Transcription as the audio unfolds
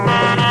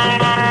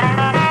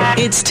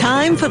It's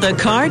time for the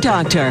Car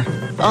Doctor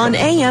on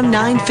AM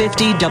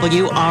 950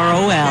 WROL.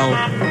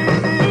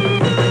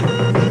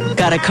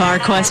 Got a car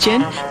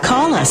question?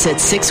 Call us at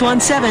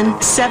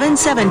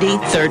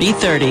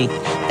 617-770-3030.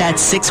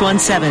 That's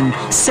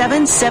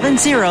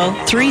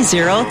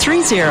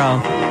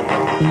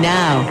 617-770-3030.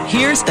 Now,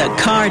 here's the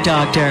Car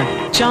Doctor,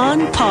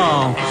 John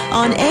Paul,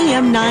 on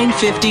AM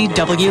 950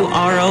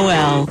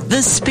 WROL,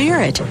 the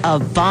spirit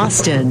of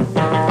Boston.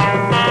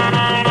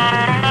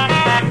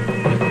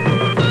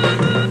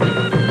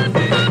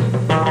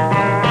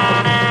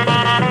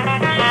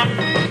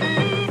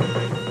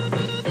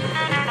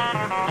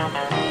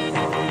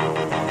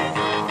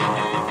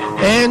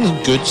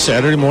 And good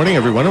Saturday morning,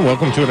 everyone, and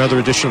welcome to another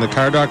edition of the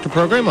Car Doctor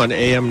program on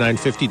AM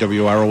 950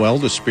 WROL,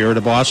 the spirit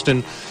of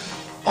Boston,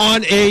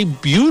 on a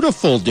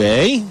beautiful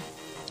day.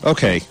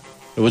 Okay,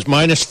 it was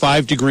minus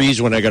 5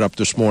 degrees when I got up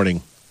this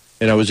morning,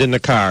 and I was in the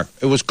car.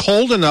 It was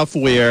cold enough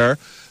where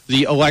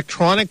the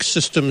electronic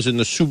systems in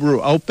the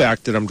Subaru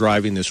Outback that I'm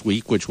driving this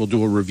week, which we'll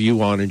do a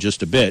review on in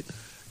just a bit,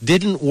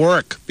 didn't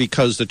work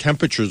because the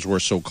temperatures were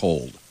so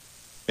cold.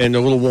 And a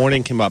little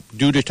warning came up,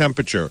 due to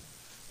temperature.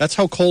 That's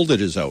how cold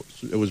it is out.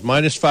 It was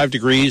minus 5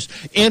 degrees.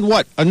 And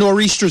what? A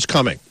nor'easter's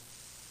coming.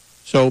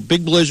 So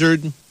big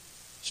blizzard,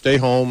 stay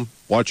home,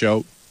 watch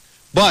out.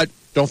 But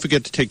don't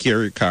forget to take care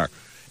of your car.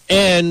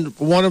 And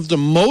one of the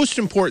most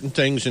important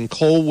things in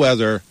cold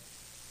weather,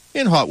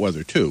 in hot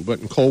weather too, but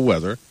in cold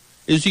weather,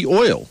 is the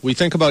oil. We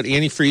think about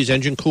antifreeze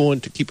engine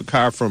coolant to keep a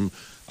car from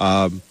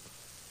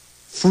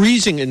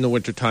freezing in the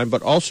wintertime,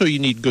 but also you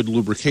need good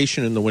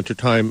lubrication in the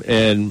wintertime.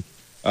 And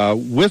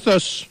with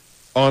us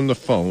on the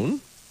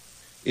phone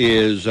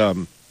is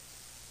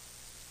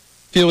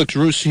Felix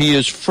Roos. He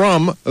is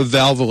from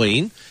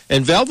Valvoline,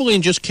 and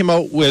Valvoline just came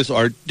out with,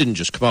 or didn't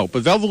just come out,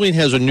 but Valvoline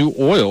has a new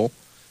oil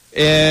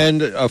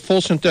and a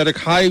full synthetic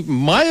high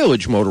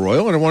mileage motor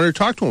oil, and I wanted to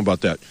talk to him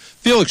about that.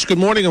 Felix, good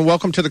morning, and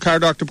welcome to the Car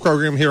Doctor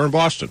program here in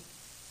Boston.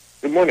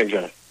 Good morning,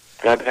 John.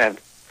 Glad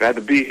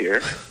to be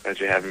here, as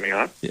you're having me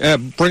on. Yeah,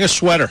 bring a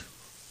sweater.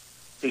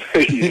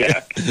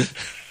 Yeah.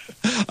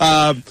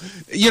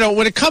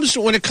 When it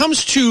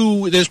comes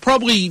to, there's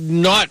probably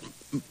not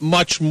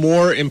much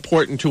more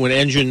important to an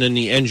engine than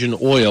the engine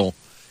oil,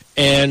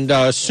 and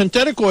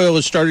synthetic oil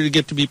has started to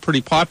get to be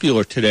pretty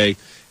popular today,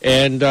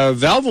 and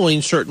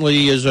Valvoline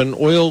certainly is an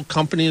oil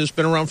company that's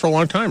been around for a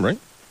long time, right?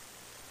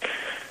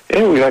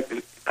 Yeah, we like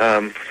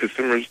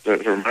consumers, to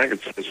remind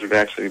consumers, we've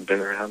actually been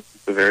around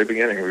since the very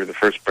beginning. We were the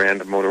first brand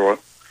of motor oil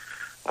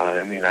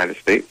in the United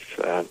States,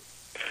 I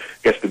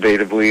guess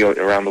debatably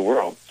around the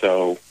world.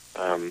 So,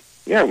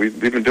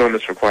 we've been doing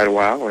this for quite a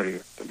while, and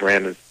the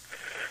brand is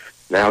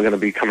now going to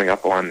be coming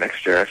up on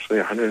next year, actually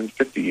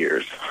 150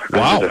 years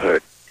under the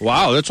hood.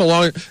 Wow, that's a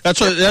long.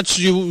 That's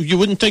you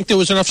wouldn't think there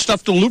was enough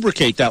stuff to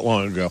lubricate that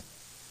long ago.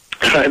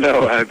 I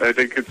know. I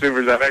think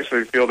consumers. I've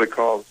actually fielded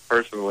calls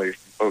personally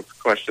from folks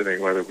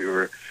questioning whether we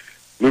were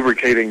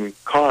lubricating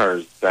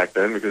cars back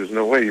then, because there's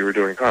no way you were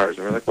doing cars.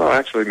 And we're like, well,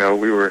 actually, no.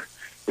 We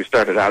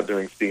started out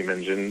doing steam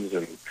engines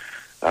and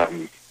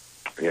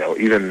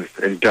even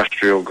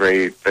industrial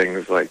grade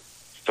things like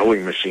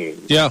sewing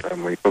machines. Yeah.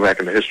 When you go back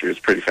in the history, it's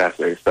pretty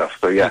fascinating stuff.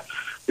 So, yeah,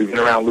 we've been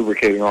around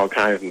lubricating all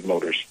kinds of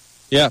motors.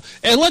 Yeah.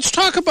 And let's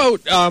talk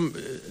about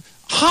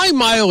high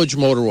mileage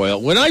motor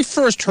oil. When I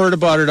first heard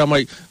about it, I'm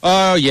like,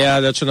 oh, yeah,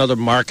 that's another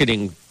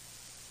marketing.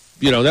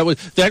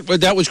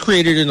 That was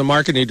created in the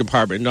marketing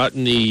department, not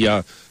in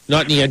the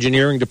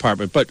engineering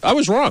department. But I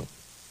was wrong.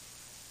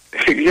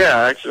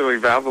 Yeah, actually,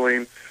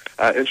 Valvoline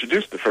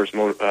introduced the first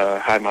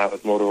high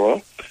mileage motor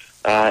oil.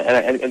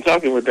 And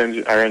talking with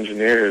our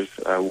engineers,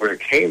 where it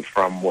came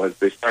from was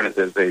they started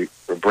as they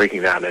were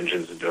breaking down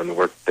engines and doing the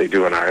work they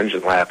do in our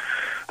engine lab.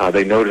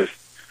 They noticed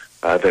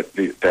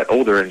that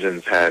older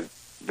engines had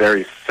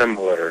very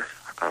similar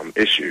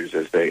issues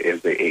as they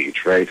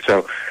age, right?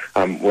 So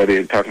whether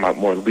you're talking about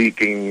more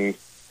leaking,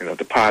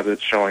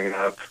 deposits showing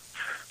up,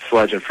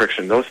 sludge and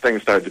friction, those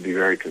things started to be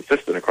very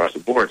consistent across the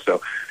board.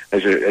 So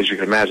as you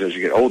can imagine, as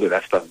you get older,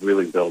 that stuff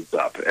really builds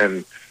up.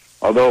 And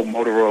although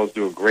motor oils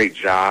do a great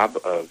job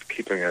of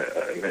keeping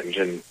an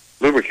engine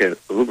lubricated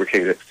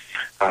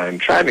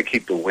and trying to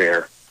keep the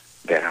wear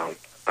down,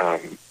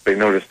 they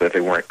noticed that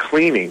they weren't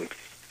cleaning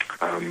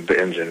the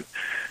engine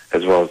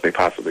as well as they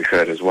possibly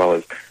could, as well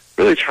as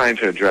really trying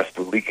to address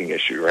the leaking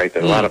issue, right,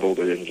 that a lot of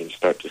older engines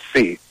start to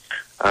see.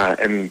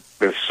 And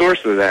the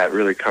source of that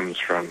really comes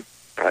from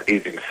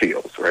aging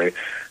seals, right?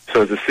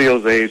 So as the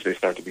seals age, they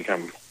start to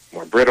become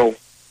more brittle,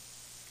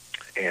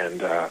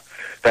 and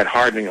that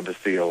hardening of the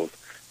seals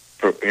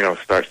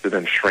starts to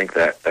then shrink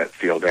that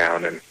seal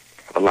down and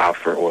allow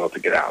for oil to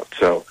get out.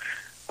 So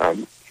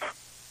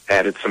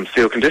added some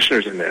seal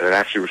conditioners in there that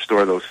actually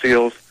restore those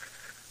seals,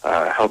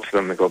 helps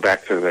them to go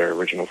back to their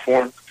original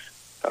form,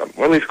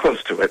 or at least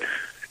close to it,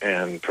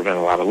 and prevent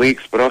a lot of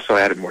leaks, but also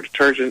added more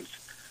detergents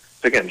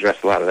to, again,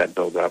 address a lot of that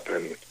buildup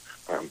and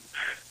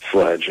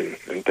sludge and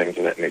things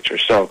of that nature.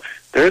 So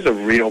there is a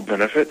real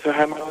benefit to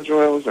high mileage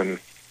oils, and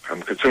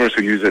consumers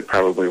who use it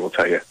probably will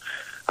tell you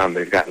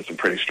they've gotten some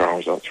pretty strong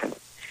results from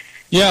it.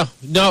 Yeah,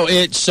 no,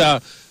 it's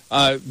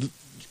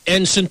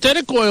And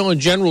synthetic oil in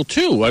general,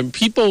 too. I mean,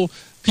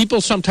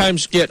 people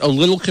sometimes get a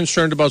little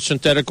concerned about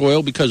synthetic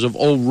oil because of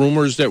old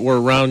rumors that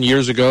were around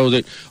years ago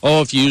that,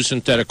 if you use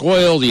synthetic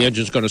oil, the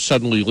engine's going to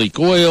suddenly leak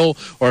oil,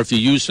 or if you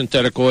use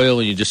synthetic oil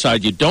and you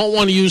decide you don't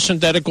want to use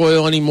synthetic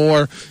oil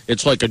anymore,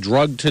 it's like a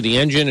drug to the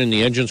engine and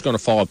the engine's going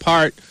to fall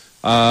apart.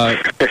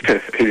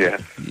 Yeah.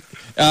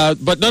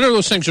 But none of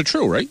those things are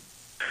true, right?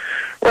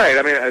 Right.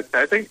 I mean,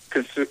 I think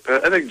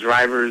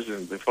drivers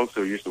and the folks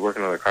who are used to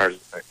working on their cars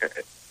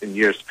in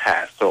years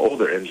past, so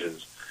older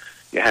engines,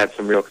 you had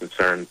some real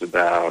concerns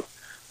about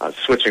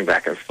switching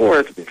back and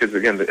forth because,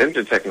 again, the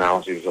engine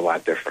technology is a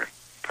lot different.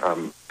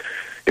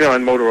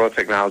 And motor oil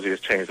technology has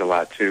changed a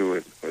lot, too,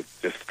 with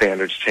just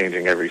standards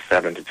changing every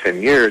 7 to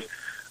 10 years,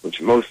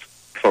 which most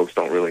folks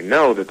don't really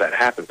know that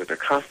happens, that they're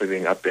constantly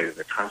being updated.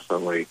 They're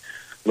constantly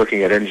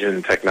looking at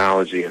engine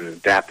technology and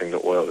adapting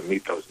the oil to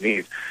meet those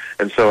needs.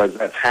 And so as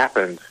that's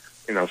happened,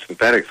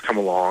 synthetics come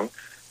along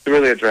to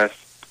really address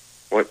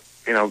what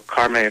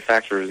car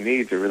manufacturers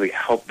need to really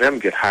help them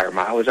get higher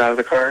mileage out of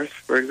the cars,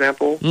 for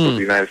example. So the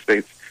United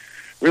States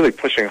really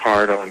pushing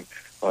hard on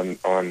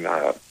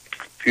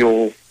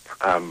fuel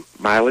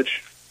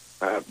mileage.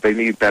 They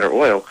need better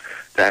oil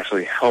to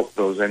actually help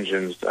those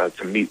engines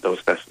to meet those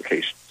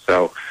specifications.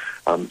 So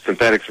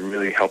synthetics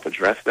really help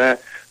address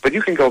that. But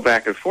you can go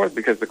back and forth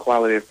because the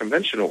quality of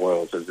conventional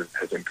oils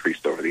has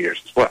increased over the years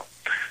as well.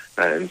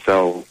 And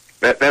so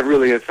that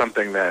really is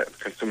something that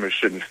consumers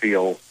shouldn't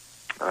feel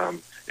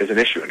is an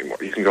issue anymore.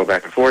 You can go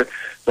back and forth.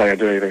 It's not going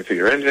to do anything to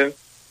your engine.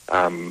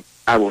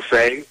 I will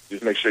say,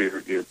 just make sure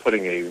you're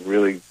putting a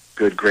really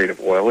good grade of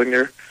oil in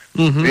your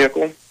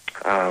vehicle,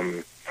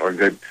 or a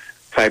good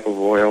type of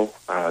oil.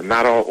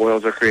 Not all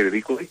oils are created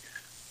equally.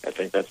 I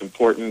think that's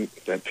important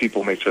that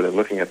people make sure they're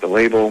looking at the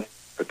label,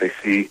 that they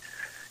see,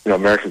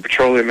 American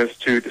Petroleum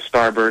Institute, the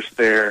Starburst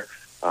there.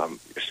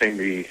 You're seeing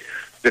the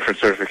different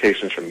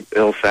certifications from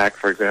ILSAC,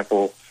 for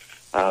example,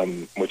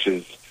 which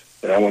is,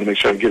 and I want to make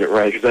sure I get it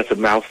right because that's a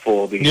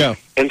mouthful. The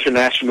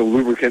International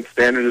Lubricant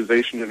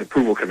Standardization and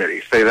Approval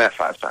Committee. Say that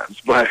 5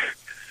 times. But,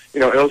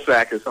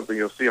 ILSAC is something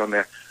you'll see on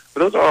there.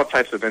 But those are all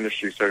types of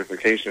industry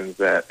certifications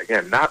that,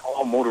 again, not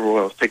all motor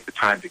oils take the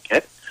time to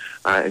get.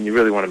 And you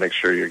really want to make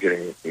sure you're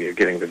getting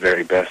the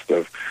very best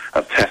of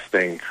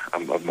testing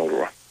of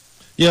motor oil.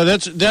 Yeah,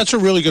 that's a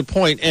really good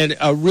point, and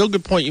a real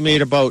good point you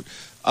made about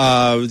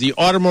the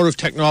automotive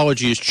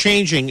technology is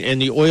changing,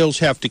 and the oils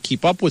have to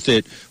keep up with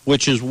it,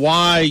 which is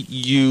why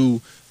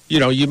you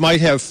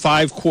might have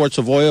 5 quarts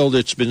of oil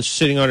that's been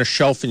sitting on a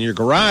shelf in your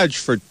garage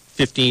for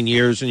 15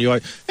 years, and you're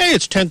like, hey,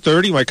 it's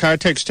 1030, my car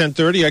takes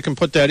 1030, I can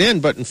put that in,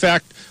 but in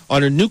fact,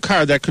 on a new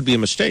car, that could be a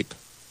mistake.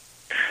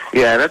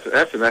 Yeah,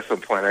 that's an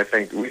excellent point. I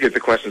think we get the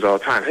questions all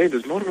the time. Hey,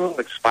 does motor oil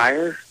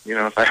expire?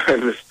 If I have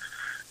this,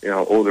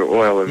 older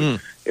oil, and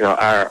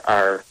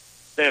our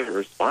standard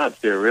response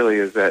there really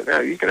is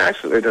that you can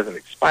actually, it doesn't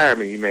expire. I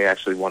mean, you may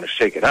actually want to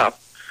shake it up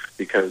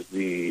because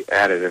the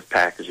additive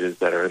packages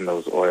that are in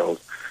those oils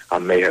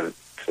may have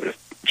sort of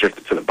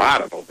drifted to the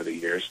bottom over the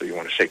years, so you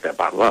want to shake that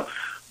bottle up.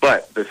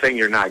 But the thing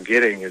you're not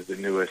getting is the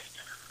newest,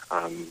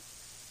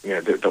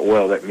 the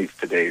oil that meets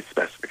today's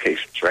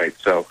specifications, right?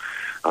 So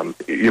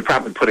you're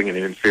probably putting an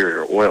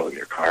inferior oil in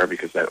your car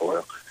because that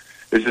oil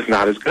is just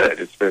not as good.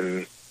 It's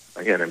been,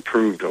 again,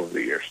 improved over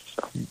the years.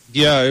 So.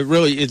 Yeah,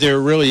 there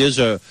really is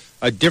a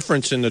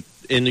difference in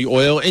the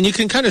oil, and you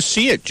can kind of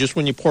see it just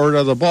when you pour it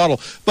out of the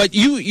bottle. But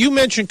you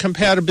mentioned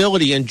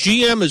compatibility, and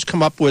GM has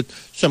come up with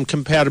some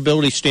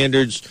compatibility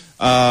standards.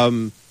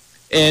 And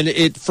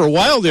for a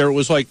while there,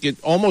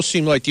 it almost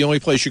seemed like the only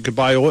place you could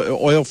buy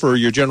oil for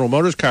your General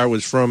Motors car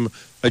was from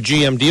a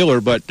GM dealer.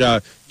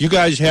 But you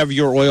guys have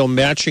your oil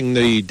matching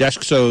the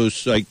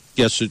Dexos, I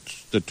guess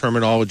it's the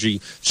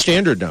terminology,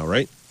 standard now,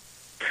 right?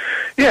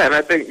 Yeah, and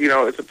I think,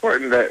 it's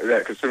important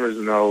that consumers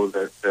know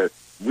that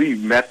we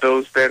met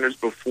those standards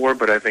before,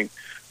 but I think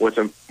what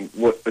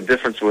the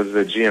difference was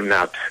that GM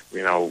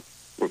now,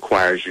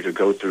 requires you to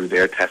go through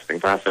their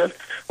testing process,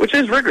 which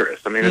is rigorous.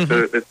 I mean,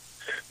 it's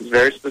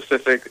very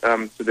specific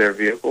to their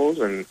vehicles,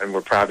 and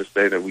we're proud to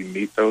say that we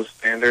meet those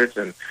standards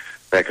and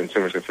that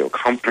consumers can feel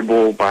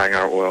comfortable buying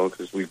our oil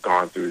because we've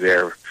gone through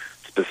their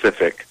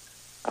specific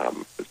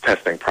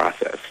testing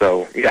process.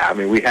 So, yeah, I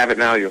mean, we have it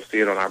now. You'll see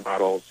it on our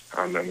bottles.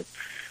 And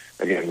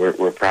again,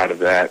 we're proud of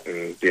that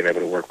and being able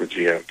to work with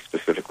GM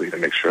specifically to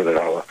make sure that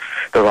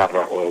a lot of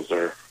our oils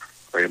are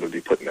able to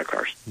be put in their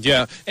cars.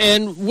 Yeah,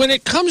 and when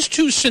it comes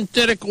to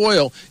synthetic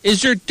oil,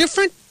 is there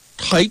different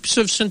types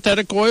of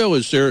synthetic oil?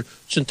 Is there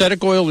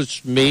synthetic oil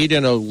that's made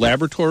in a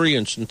laboratory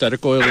and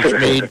synthetic oil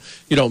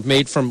that's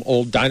made from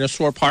old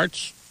dinosaur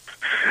parts?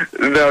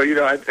 No,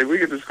 I think we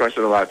get this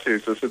question a lot too.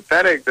 So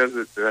synthetic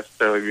doesn't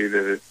necessarily mean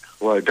that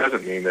it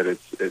doesn't mean that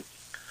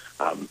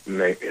it's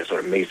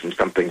made from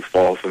something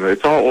false. And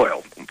it's all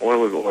oil.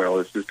 Oil is oil.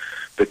 It's just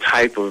the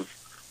type of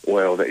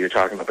oil that you're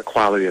talking about, the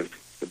quality of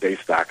the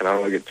base stock. And I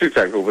don't want to get too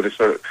technical, but it's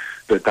sort of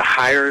the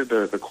higher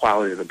the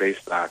quality of the base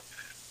stock,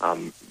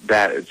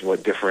 that is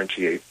what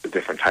differentiates the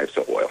different types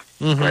of oil,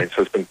 right?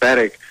 So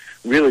synthetic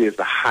really is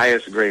the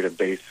highest grade of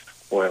base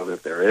oil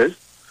that there is.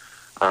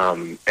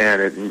 and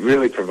it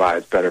really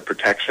provides better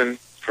protection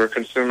for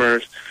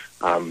consumers.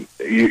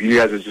 You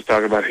guys were just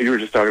talking about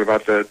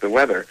the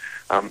weather.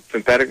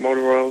 Synthetic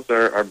motor oils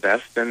are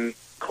best in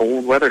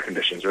cold weather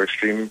conditions or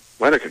extreme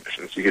weather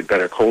conditions. You get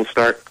better cold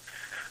start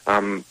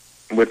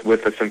with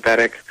the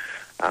synthetic.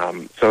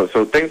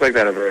 So things like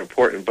that are very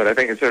important. But I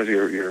think in terms of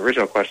your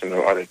original question,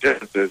 are there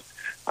differences?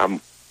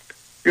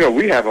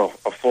 We have a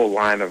full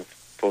line of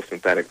full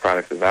synthetic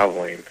products at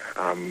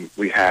Valvoline.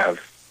 We have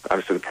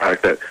obviously the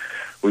product that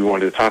we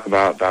wanted to talk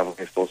about,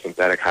 Valvoline full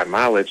synthetic high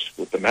mileage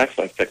with the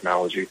MaxLife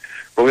technology.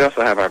 But we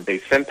also have our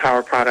base Sin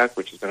Power product,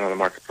 which has been on the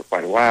market for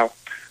quite a while.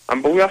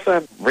 But we also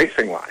have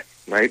racing line,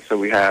 right? So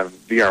we have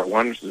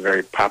VR1, which is a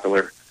very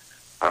popular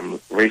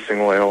racing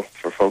oil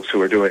for folks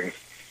who are doing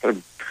sort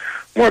of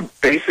more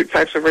basic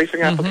types of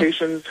racing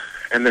applications.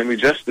 And then we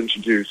just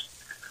introduced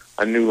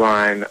a new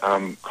line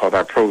called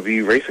our Pro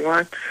V racing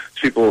line.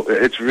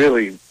 It's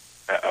really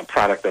a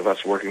product of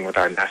us working with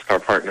our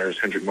NASCAR partners,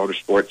 Hendrick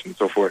Motorsports and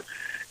so forth,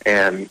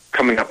 and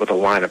coming up with a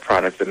line of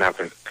products that now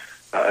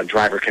a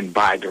driver can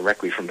buy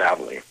directly from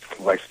Valvoline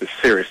who likes to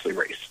seriously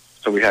race.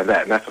 So we have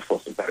that, and that's a full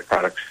synthetic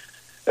product.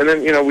 And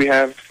then, we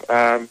have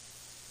our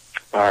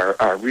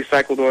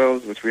recycled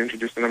oils, which we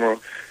introduced a number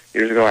of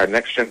years ago, our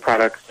next-gen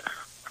products.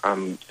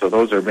 So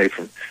those are made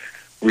from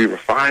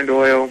re-refined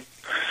oil.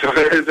 So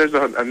there's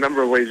a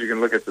number of ways you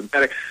can look at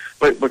synthetic.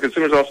 But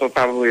consumers also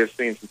probably have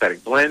seen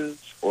synthetic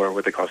blends, or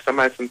what they call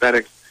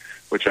semi-synthetics,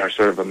 which are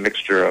sort of a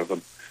mixture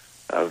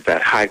of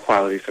that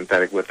high-quality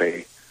synthetic with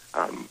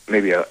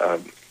maybe a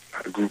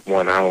Group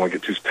 1, I don't want to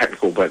get too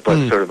technical, but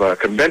sort of a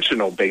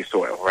conventional base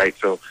oil, right?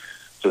 So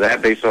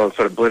that base oil is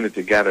sort of blended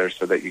together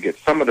so that you get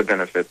some of the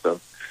benefits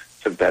of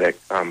synthetic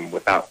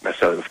without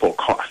necessarily the full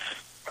cost.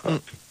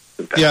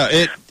 Yeah,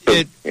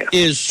 it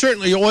is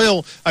certainly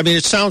oil. I mean,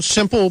 it sounds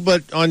simple,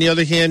 but on the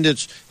other hand,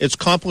 it's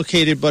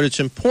complicated, but it's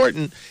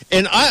important.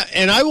 And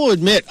I will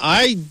admit,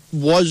 I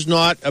was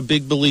not a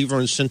big believer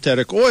in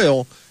synthetic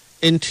oil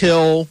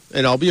until,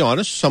 and I'll be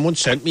honest, someone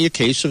sent me a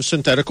case of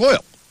synthetic oil.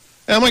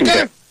 And I'm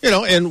like,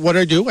 and what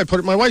I do, I put it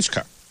in my wife's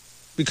car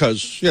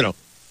because,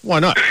 why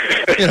not?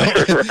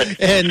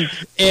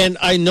 And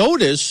I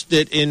noticed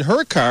that in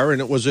her car, and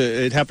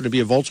it happened to be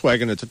a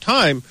Volkswagen at the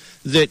time,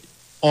 that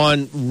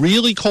on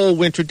really cold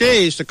winter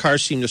days, the car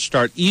seemed to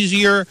start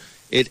easier.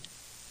 It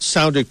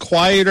sounded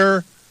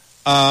quieter,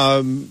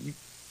 and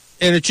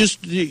it just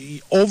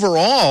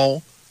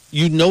overall,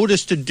 you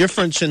noticed a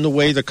difference in the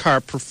way the car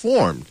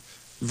performed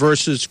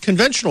versus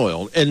conventional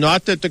oil. And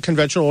not that the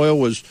conventional oil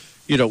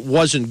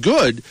wasn't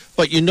good,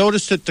 but you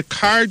noticed that the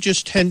car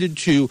just tended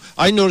to,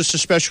 I noticed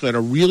especially on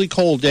a really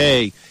cold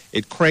day,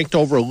 it cranked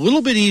over a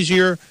little bit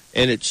easier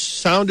and it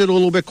sounded a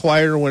little bit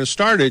quieter when it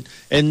started.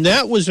 And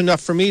that was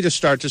enough for me to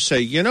start to say,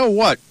 you know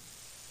what,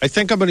 I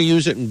think I'm going to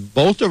use it in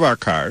both of our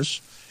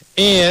cars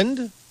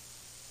and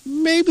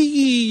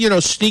maybe,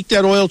 sneak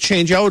that oil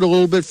change out a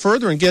little bit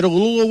further and get a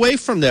little away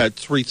from that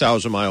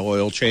 3,000-mile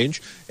oil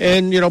change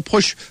and,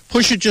 push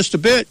it just a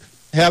bit.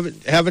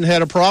 Haven't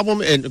had a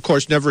problem, and of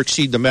course never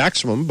exceed the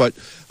maximum, but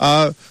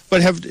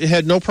have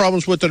had no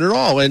problems with it at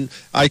all. And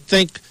I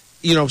think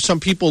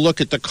some people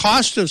look at the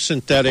cost of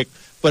synthetic,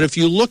 but if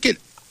you look at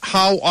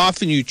how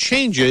often you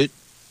change it,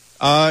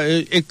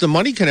 the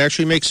money can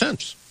actually make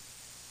sense.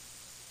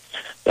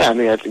 Yeah, I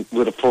mean, I think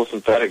with a full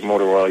synthetic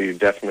motor oil, you're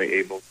definitely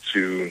able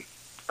to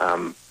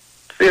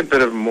see a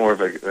bit of more of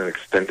an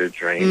extended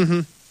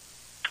drain.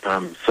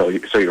 So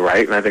you're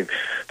right, and I think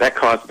that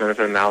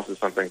cost-benefit analysis is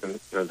something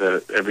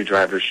that every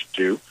driver should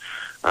do.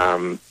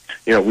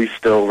 We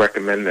still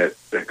recommend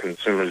that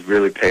consumers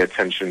really pay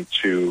attention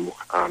to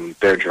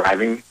their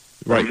driving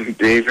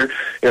behavior.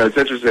 It's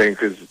interesting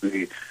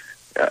because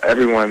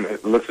everyone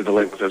looks at the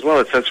label and says, well,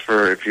 it says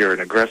for if you're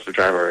an aggressive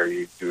driver or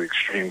you do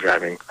extreme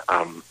driving,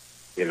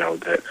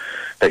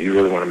 that you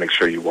really want to make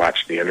sure you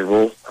watch the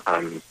interval.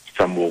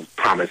 Some will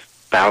promise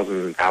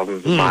thousands and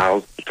thousands of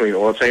miles between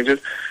oil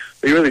changes.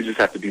 You really just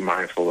have to be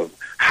mindful of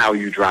how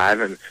you drive.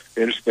 And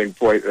the interesting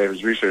point, there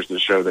was research to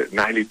show that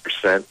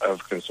 90%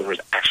 of consumers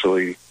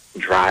actually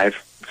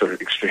drive sort of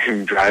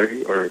extreme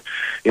driving or,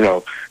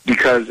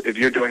 because if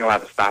you're doing a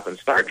lot of stop and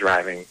start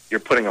driving,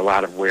 you're putting a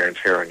lot of wear and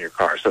tear on your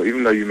car. So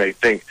even though you may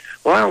think,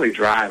 well, I only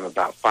drive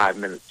about 5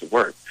 minutes to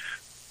work,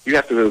 you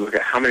have to really look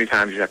at how many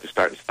times you have to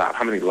start and stop,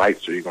 how many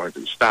lights are you going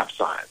through, stop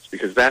signs,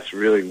 because that's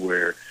really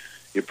where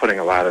you're putting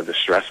a lot of the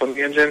stress on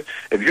the engine.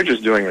 If you're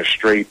just doing a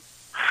straight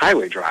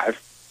highway drive,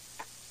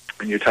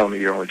 and you're telling me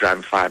you're only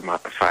driving 5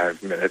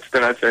 minutes,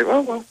 then I'd say,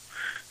 well,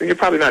 then you're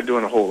probably not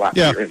doing a whole lot for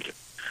your engine.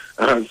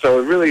 So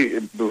it really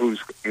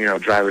behooves,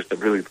 drivers to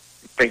really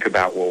think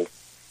about, well,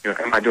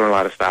 am I doing a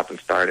lot of stop and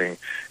starting?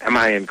 Am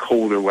I in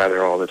colder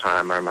weather all the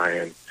time? Or am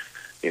I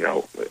in,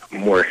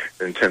 more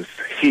intense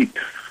heat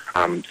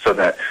so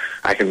that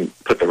I can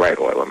put the right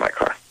oil in my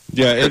car?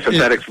 Yeah,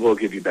 synthetics will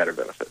give you better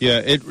benefits. Yeah,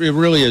 it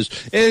really is.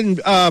 And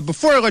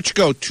before I let you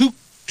go, two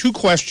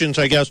questions,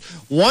 I guess.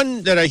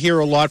 One that I hear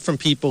a lot from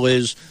people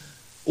is,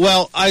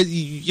 well,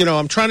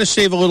 I'm trying to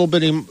save a little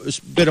bit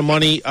of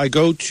money. I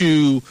go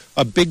to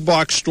a big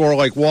box store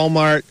like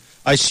Walmart.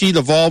 I see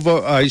the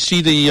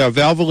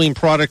Valvoline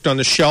product on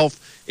the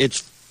shelf.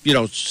 It's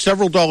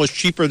several dollars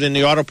cheaper than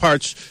the auto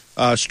parts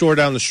store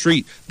down the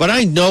street. But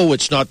I know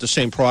it's not the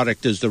same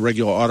product as the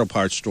regular auto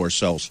parts store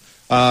sells.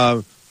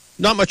 Not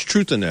much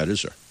truth in that,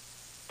 is there?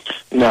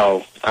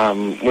 No,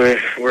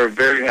 we're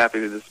very happy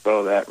to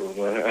dispel that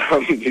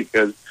rumor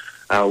because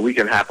we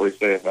can happily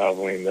say at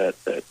Valvoline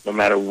that no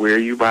matter where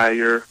you buy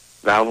your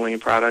Valvoline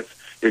products,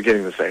 you're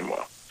getting the same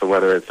oil. So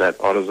whether it's at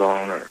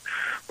AutoZone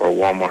or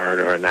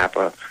Walmart or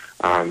Napa,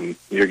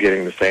 you're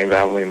getting the same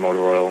Valvoline motor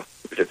oil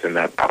if it's in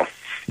that bottle.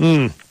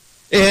 Mm.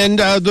 And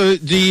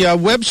the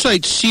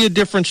website,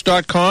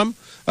 seeadifference.com,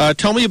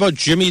 tell me about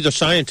Jimmy the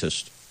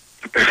Scientist.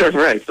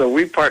 Right. So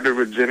we partnered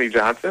with Jimmy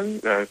Johnson,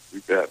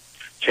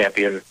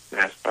 champion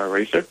NASCAR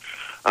racer,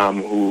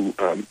 who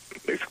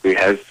basically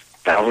has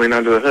Valvoline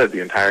under the hood, the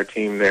entire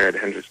team there at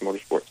Hendricks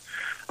Motorsports.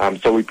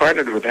 So we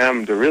partnered with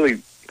him to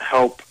really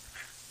help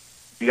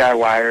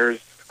DIYers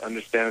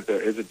understand that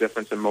there is a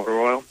difference in motor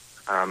oil.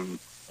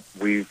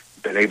 We've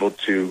been able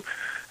to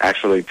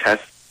actually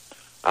test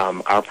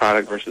our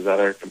product versus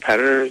other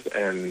competitors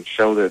and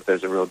show that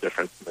there's a real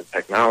difference in the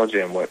technology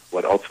and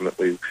what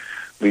ultimately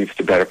leads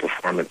to better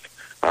performance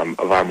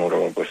of our motor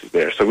oil versus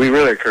theirs. So we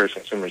really encourage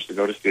consumers to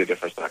go to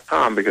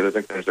seeadifference.com because I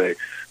think there's a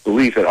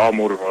belief that all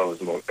motor oil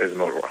is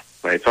motor oil.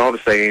 Right? It's all the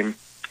same.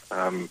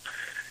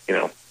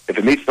 If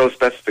it meets those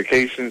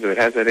specifications, if it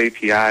has that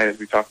API as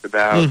we talked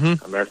about,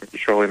 American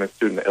Petroleum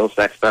Institute and the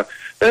ILSAC stuff,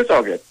 then it's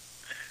all good.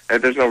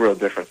 And there's no real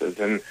differences.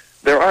 And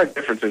there are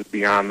differences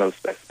beyond those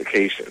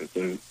specifications.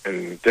 And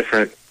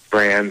different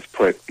brands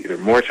put either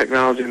more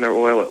technology in their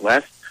oil at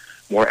less,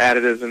 more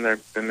additives in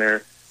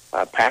their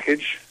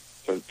package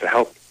to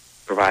help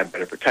provide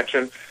better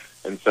protection.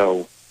 And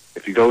so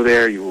if you go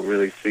there, you will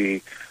really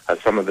see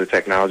some of the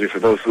technology. For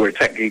those who are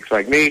tech geeks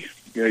like me,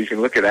 you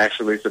can look at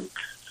actually some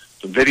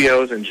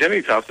videos, and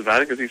Jimmy talks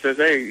about it because he says,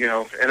 hey, in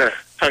a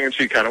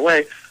tongue-in-cheek kind of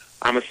way,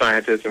 I'm a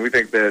scientist, and we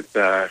think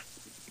that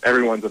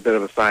everyone's a bit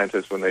of a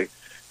scientist when they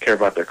care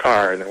about their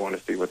car and they want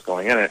to see what's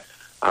going in it.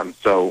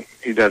 So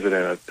he does it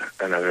in a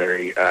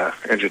very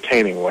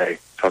entertaining way,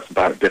 talks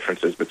about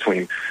differences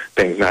between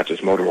things, not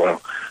just motor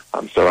oil.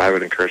 So I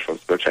would encourage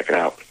folks to go check it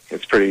out.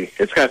 It's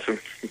got some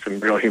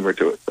real humor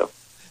to it. So.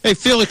 Hey,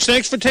 Felix,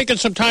 thanks for taking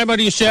some time out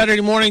of your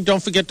Saturday morning.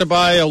 Don't forget to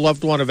buy a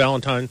loved one a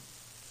Valentine.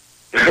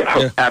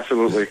 Yeah.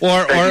 Absolutely.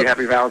 Thank you.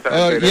 Happy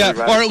Valentine's Day. Yeah,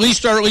 or at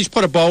least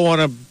put a bow on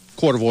a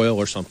quart of oil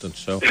or something.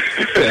 So,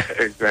 yeah.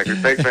 Exactly.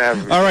 Thanks for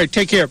having me. All right,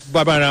 take care.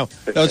 Bye now.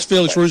 That was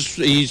Felix Roos.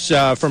 He's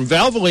from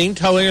Valvoline,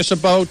 telling us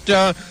about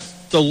the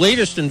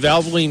latest in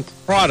Valvoline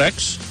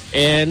products.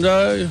 And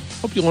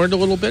hope you learned a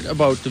little bit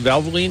about the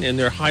Valvoline and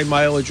their high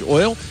mileage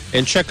oil.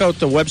 And check out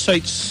the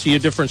website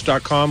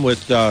seeadifference.com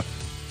with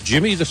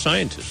Jimmy the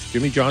Scientist,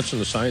 Jimmy Johnson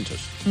the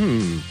Scientist.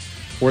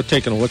 Worth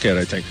taking a look at,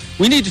 I think.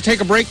 We need to take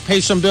a break,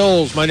 pay some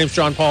bills. My name's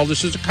John Paul.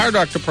 This is the Car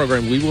Doctor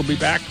program. We will be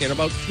back in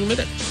about 2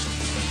 minutes.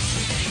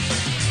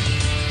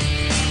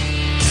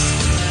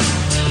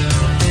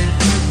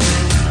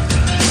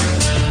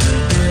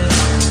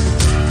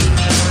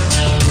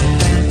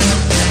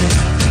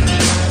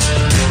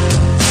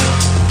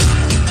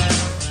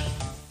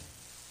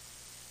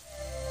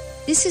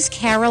 This is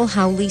Carol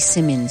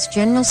Howley-Simmons,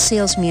 General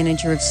Sales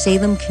Manager of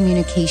Salem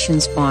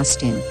Communications,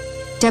 Boston.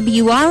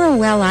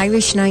 WROL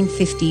Irish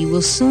 950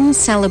 will soon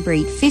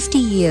celebrate 50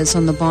 years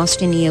on the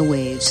Boston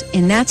airwaves,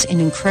 and that's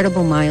an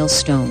incredible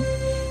milestone.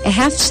 A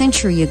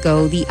half-century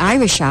ago, the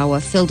Irish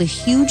Hour filled a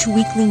huge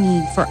weekly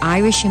need for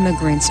Irish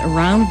immigrants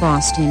around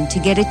Boston to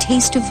get a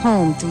taste of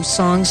home through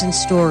songs and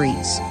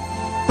stories.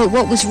 But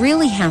what was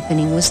really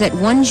happening was that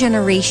one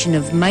generation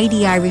of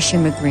mighty Irish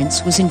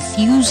immigrants was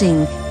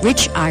infusing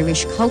rich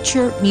Irish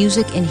culture,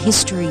 music, and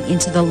history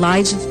into the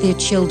lives of their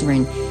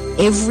children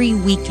every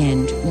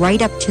weekend,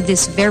 right up to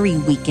this very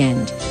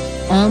weekend,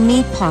 all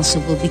made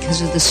possible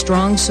because of the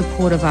strong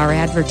support of our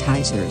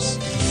advertisers.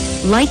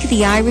 Like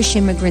the Irish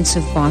immigrants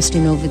of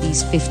Boston over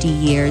these 50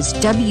 years,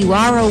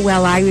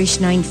 WROL Irish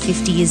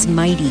 950 is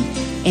mighty,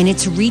 and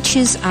its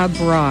reaches are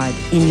broad,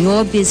 and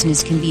your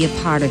business can be a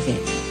part of it.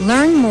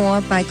 Learn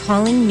more by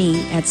calling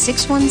me at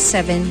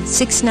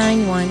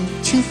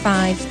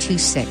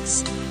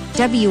 617-691-2526.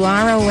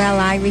 WROL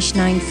Irish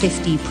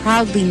 950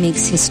 proudly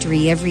makes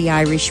history every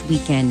Irish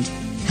weekend.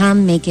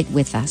 Come make it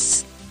with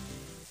us.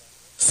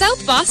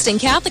 South Boston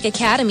Catholic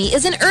Academy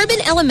is an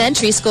urban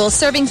elementary school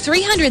serving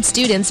 300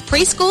 students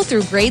preschool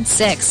through grade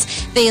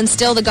 6. They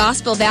instill the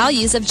gospel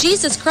values of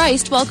Jesus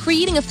Christ while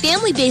creating a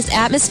family-based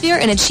atmosphere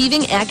and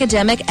achieving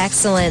academic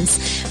excellence.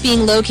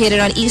 Being located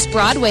on East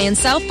Broadway in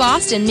South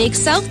Boston makes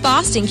South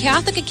Boston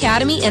Catholic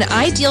Academy an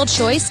ideal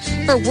choice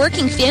for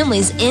working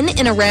families in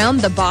and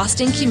around the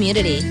Boston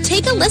community.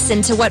 Take a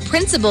listen to what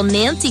Principal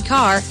Nancy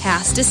Carr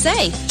has to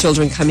say.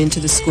 Children come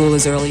into the school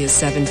as early as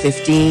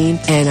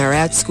 7:15 and are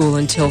at school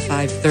until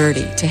 5:30.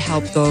 5:30 to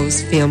help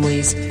those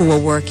families who are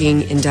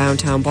working in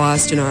downtown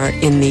Boston or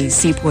in the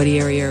Seaport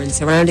area and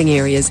surrounding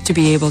areas to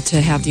be able to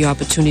have the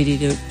opportunity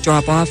to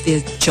drop off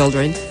their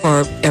children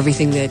for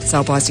everything that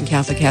South Boston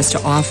Catholic has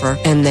to offer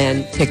and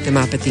then pick them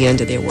up at the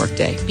end of their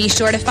workday. Be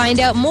sure to find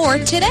out more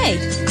today.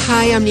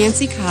 Hi, I'm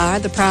Nancy Carr,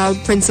 the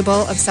proud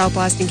principal of South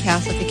Boston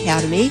Catholic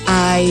Academy.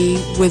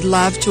 I would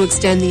love to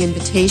extend the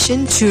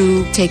invitation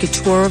to take a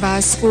tour of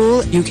our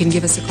school. You can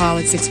give us a call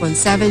at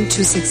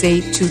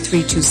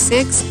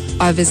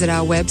 617-268-2326 or visit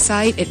our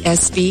website at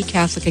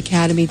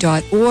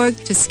sbcatholicacademy.org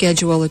to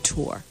schedule a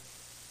tour.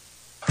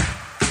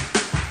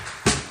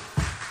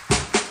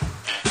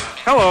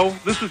 Hello,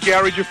 this is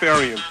Gary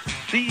Jafarian,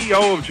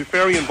 CEO of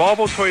Jafarian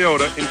Volvo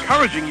Toyota,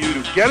 encouraging you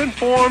to get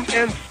informed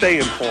and stay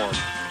informed.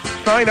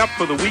 Sign up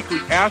for the weekly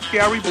Ask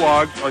Gary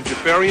blogs on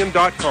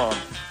Jafarian.com.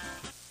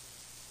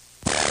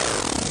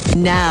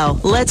 Now,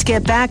 let's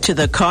get back to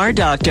the Car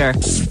Doctor.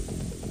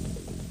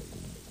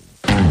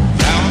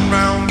 Round,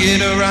 round, get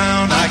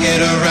around, I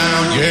get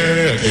around,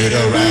 yeah, get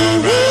around,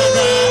 round,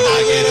 round,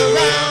 I get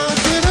around,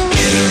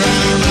 get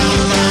around,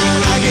 round,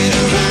 round, I get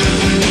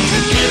around,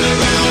 get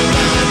around,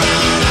 round,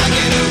 round, I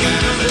get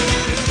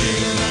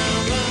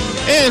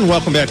around. And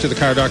welcome back to the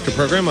Car Doctor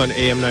program on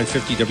AM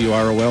 950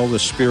 WROL, the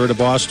Spirit of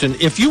Boston.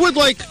 If you would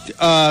like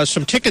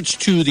some tickets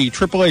to the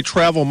AAA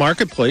Travel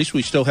Marketplace,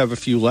 we still have a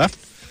few left.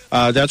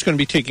 That's going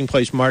to be taking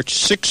place March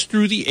 6th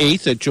through the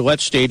 8th at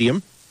Gillette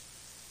Stadium.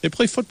 They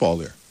play football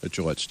there at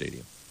Gillette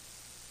Stadium.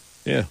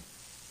 Yeah.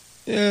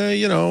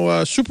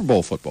 Yeah, Super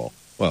Bowl football.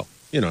 Well,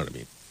 you know what I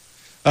mean.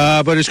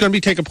 But it's going to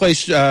be taking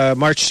place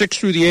March 6th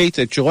through the 8th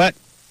at Gillette.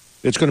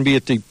 It's going to be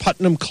at the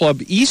Putnam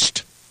Club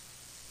East.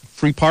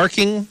 Free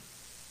parking.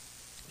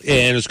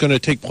 And it's going to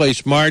take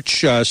place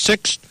March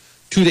 6th,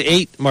 2 to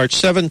 8, March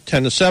 7th,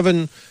 10 to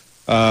 7,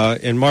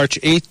 and March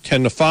 8th,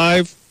 10 to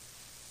 5.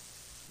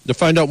 To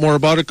find out more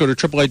about it, go to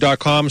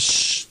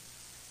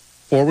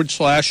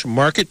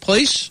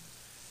AAA.com/marketplace,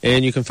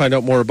 and you can find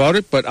out more about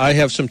it. But I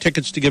have some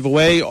tickets to give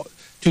away.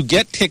 To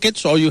get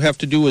tickets, all you have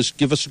to do is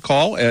give us a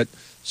call at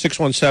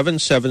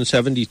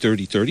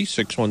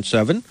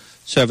 617-770-3030,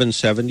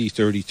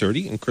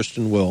 617-770-3030, and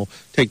Kristen will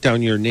take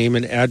down your name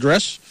and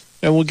address,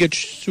 and we'll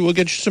get you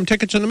some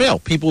tickets in the mail.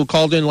 People who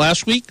called in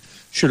last week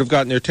should have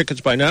gotten their tickets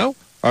by now.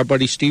 Our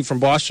buddy Steve from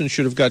Boston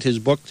should have got his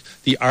book,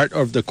 The Art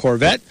of the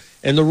Corvette.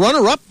 And the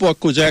runner-up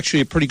book was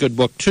actually a pretty good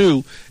book,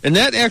 too. And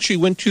that actually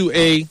went to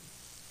a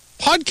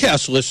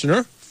podcast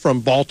listener from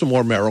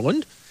Baltimore,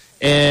 Maryland.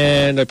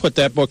 And I put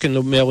that book in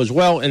the mail as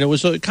well. And it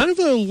was a kind of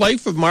a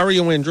life of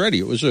Mario Andretti.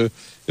 It was a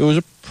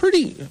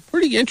pretty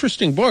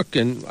interesting book.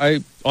 And I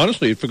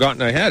honestly had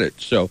forgotten I had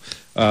it. So,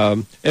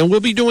 and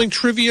we'll be doing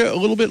trivia a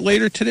little bit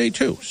later today,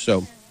 too.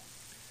 So,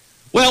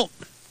 well,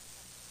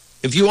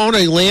 if you own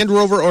a Land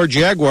Rover or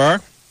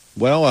Jaguar,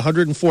 well,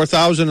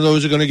 104,000 of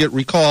those are going to get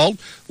recalled.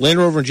 Land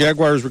Rover and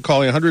Jaguar is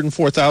recalling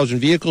 104,000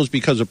 vehicles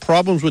because of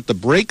problems with the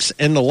brakes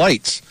and the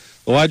lights.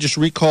 The largest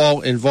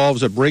recall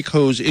involves a brake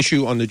hose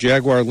issue on the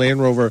Jaguar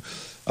Land Rover.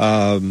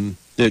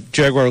 The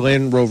Jaguar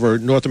Land Rover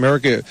North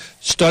America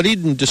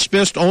studied and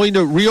dismissed only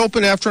to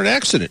reopen after an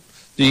accident.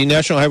 The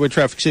National Highway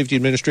Traffic Safety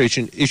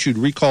Administration issued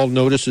recall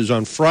notices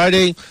on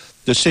Friday.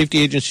 The safety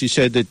agency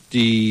said that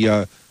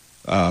the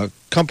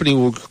company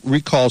will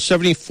recall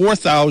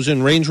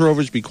 74,000 Range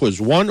Rovers because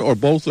one or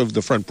both of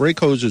the front brake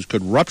hoses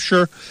could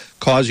rupture,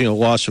 causing a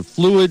loss of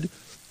fluid.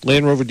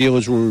 Land Rover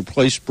dealers will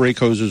replace brake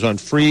hoses on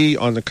free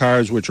on the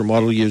cars, which are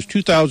model years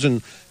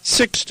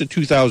 2006 to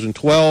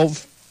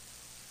 2012.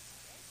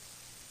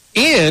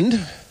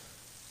 And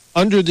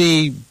under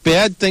the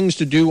bad things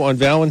to do on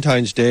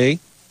Valentine's Day,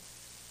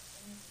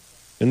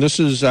 and this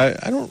is, I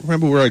don't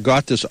remember where I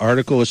got this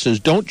article. It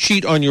says, don't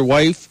cheat on your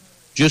wife.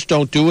 Just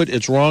don't do it.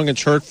 It's wrong.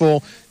 It's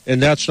hurtful.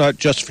 And that's not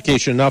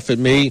justification enough. It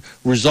may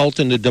result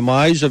in the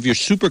demise of your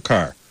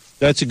supercar.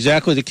 That's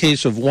exactly the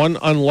case of one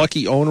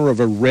unlucky owner of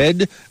a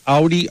red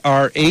Audi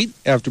R8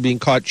 after being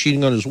caught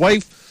cheating on his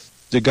wife.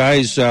 The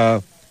guy's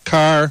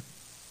car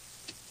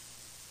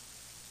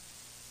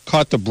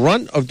caught the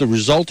brunt of the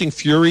resulting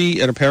fury,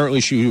 and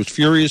apparently she was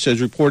furious,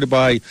 as reported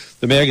by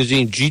the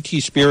magazine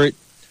GT Spirit.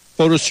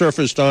 Photos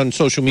surfaced on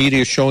social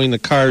media showing the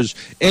car's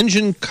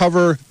engine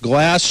cover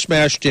glass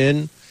smashed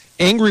in,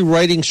 angry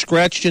writing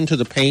scratched into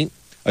the paint,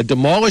 a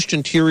demolished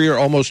interior.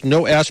 Almost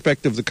no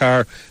aspect of the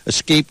car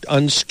escaped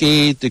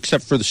unscathed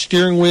except for the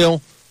steering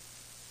wheel.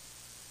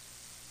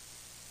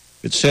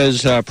 It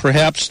says,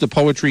 perhaps the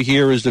poetry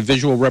here is the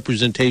visual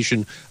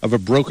representation of a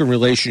broken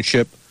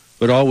relationship,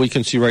 but all we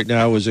can see right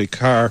now is a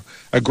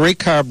great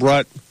car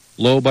brought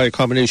low by a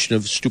combination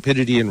of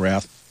stupidity and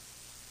wrath.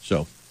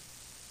 So,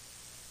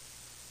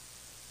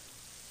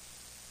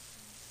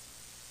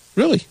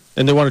 really?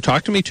 And they want to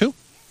talk to me, too?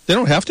 They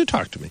don't have to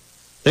talk to me.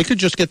 They could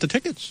just get the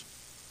tickets.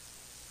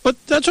 But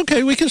that's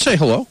okay. We can say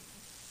hello.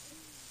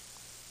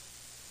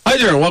 Hi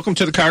there. Welcome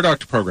to the Car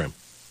Doctor program.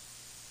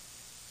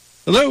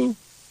 Hello.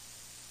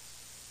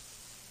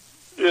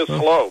 Yes,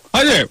 hello.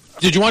 Hi there.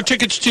 Did you want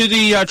tickets to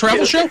the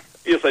travel show?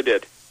 Yes, I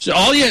did. So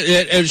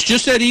it's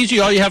just that easy.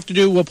 All you have to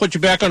do, we'll put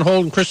you back on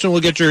hold, and Kristen will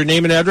get your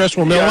name and address.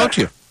 We'll mail it out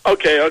to you.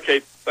 Okay.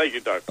 Thank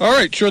you, Doug. All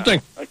right, sure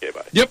thing. Okay,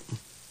 bye. Yep.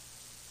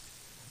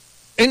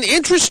 An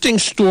interesting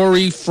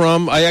story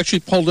I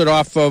actually pulled it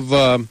off of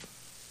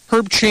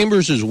Herb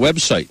Chambers'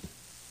 website.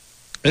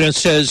 And it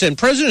says, and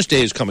President's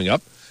Day is coming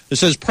up. It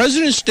says,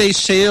 President's Day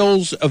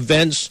sales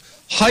events,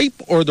 hype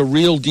or the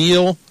real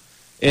deal?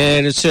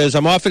 And it says,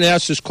 I'm often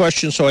asked this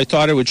question, so I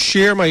thought I would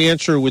share my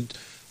answer with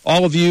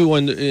all of you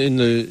in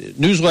the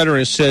newsletter.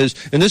 And it says,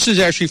 and this is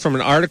actually from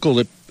an article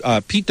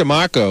that Pete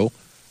DeMarco,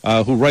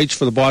 who writes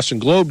for the Boston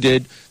Globe,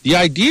 did. The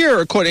idea,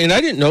 and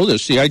I didn't know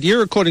this, the idea,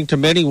 according to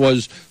many,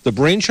 was the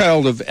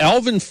brainchild of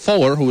Alvin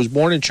Fuller, who was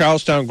born in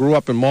Charlestown, grew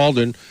up in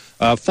Malden.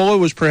 Fuller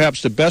was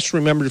perhaps the best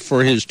remembered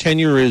for his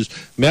tenure as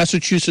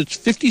Massachusetts'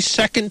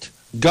 52nd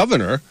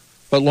governor,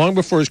 but long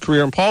before his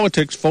career in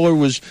politics, Fuller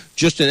was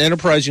just an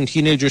enterprising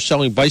teenager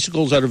selling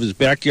bicycles out of his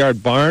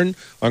backyard barn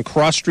on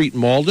Cross Street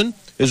in Malden.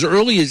 As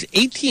early as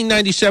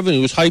 1897,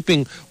 he was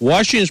hyping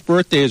Washington's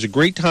birthday as a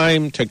great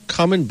time to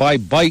come and buy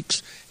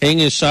bikes, hanging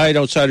his sign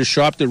outside a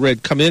shop that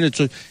read, "Come in,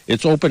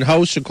 it's open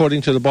house,"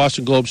 according to the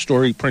Boston Globe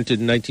story printed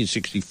in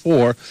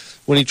 1964.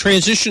 When he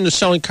transitioned to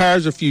selling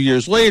cars a few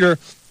years later,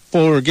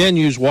 Fuller again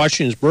used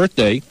Washington's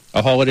birthday,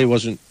 a holiday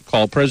wasn't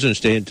called President's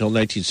Day until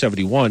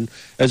 1971,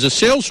 as a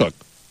sales hook.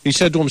 He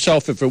said to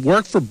himself, if it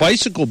worked for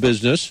bicycle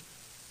business,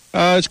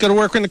 it's going to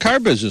work in the car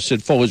business,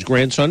 said Fuller's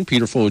grandson,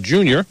 Peter Fuller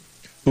Jr.,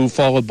 who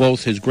followed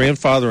both his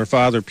grandfather and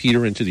father,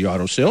 Peter, into the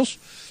auto sales.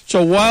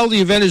 So while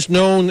the event is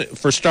known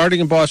for starting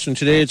in Boston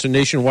today, it's a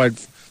nationwide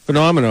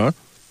phenomenon.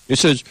 It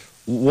says,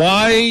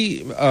 why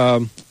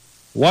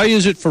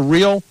is it for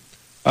real?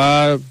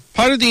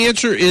 Part of the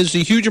answer is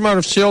the huge amount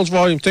of sales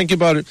volume. Think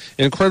about it.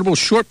 An incredible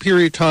short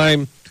period of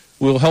time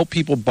will help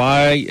people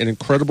buy an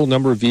incredible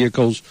number of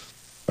vehicles.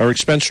 Our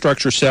expense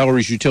structure,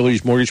 salaries,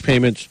 utilities, mortgage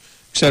payments,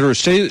 etc.,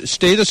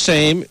 stay the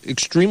same,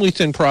 extremely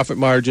thin profit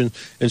margin,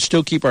 and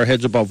still keep our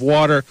heads above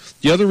water.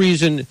 The other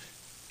reason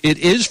it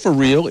is for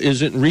real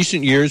is that in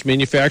recent years,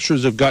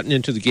 manufacturers have gotten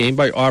into the game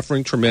by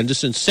offering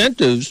tremendous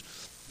incentives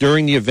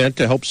during the event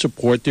to help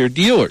support their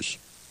dealers.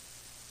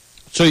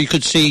 So you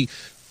could see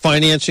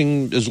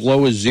financing as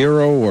low as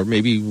 0 or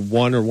maybe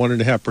 1 or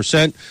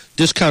 1.5%,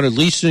 discounted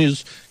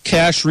leases,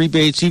 cash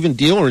rebates, even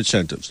dealer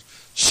incentives.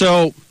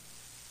 So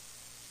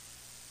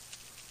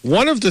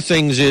one of the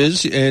things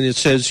is, and it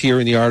says here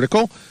in the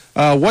article,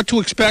 what to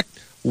expect.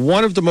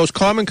 One of the most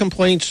common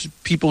complaints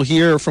people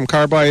hear from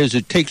car buyers is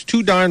it takes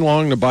too darn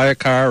long to buy a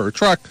car or a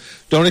truck.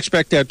 Don't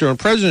expect that during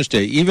President's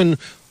Day. Even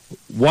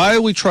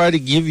while we try to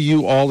give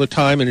you all the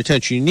time and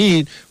attention you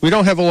need, we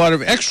don't have a lot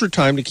of extra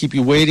time to keep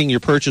you waiting. Your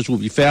purchase will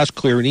be fast,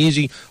 clear, and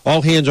easy.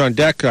 All hands on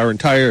deck. Our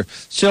entire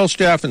sales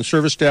staff and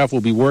service staff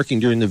will be working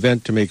during the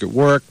event to make it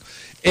work.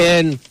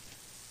 And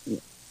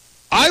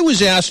I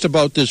was asked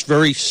about this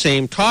very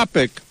same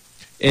topic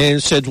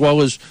and said,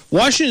 well, is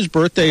Washington's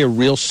birthday a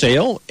real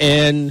sale?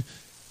 And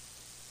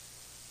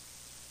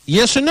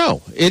yes and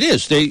no. It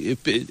is.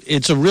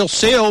 It's a real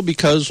sale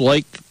because,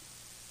 like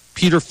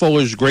Peter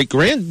Fuller's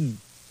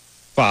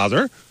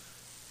great-grandfather,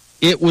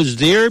 it was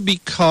there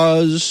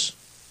because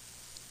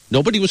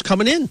nobody was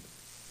coming in.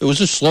 It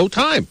was a slow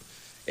time.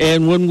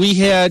 And when we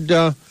had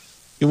Gary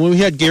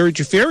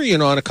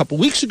Jafarian on a couple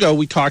weeks ago,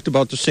 we talked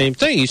about the same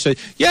thing. He said,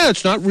 yeah,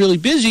 it's not really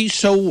busy,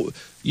 so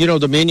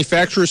the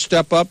manufacturers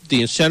step up,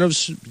 the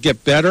incentives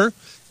get better,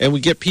 and we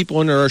get people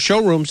into our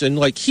showrooms. And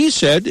like he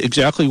said,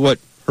 exactly what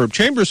Herb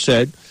Chambers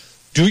said,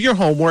 do your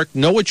homework,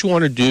 know what you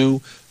want to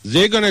do.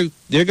 They're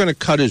gonna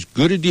cut as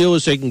good a deal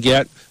as they can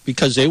get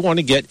because they want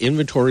to get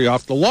inventory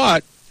off the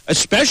lot,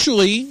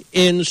 especially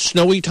in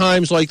snowy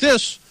times like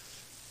this.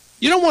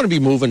 You don't want to be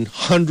moving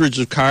hundreds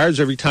of cars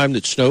every time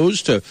that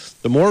snows. The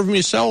more of them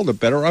you sell, the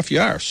better off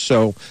you are.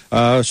 So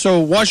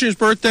Washington's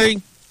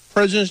birthday,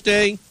 President's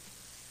Day,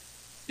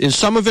 is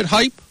some of it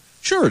hype?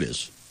 Sure it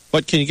is.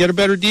 But can you get a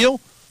better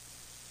deal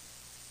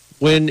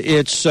when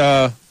it's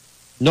not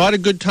a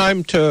good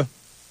time to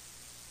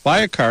buy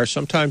a car?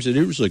 Sometimes it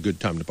is a good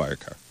time to buy a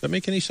car. Does that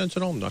make any sense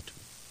at all? Not.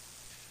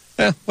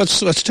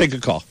 Let's take a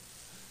call.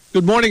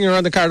 Good morning. You're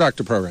on the Car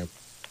Doctor program.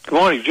 Good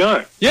morning,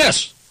 John.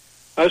 Yes.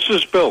 This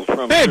is Bill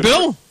from. Hey,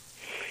 Bill.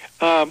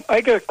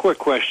 I got a quick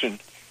question.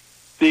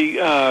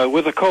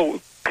 With the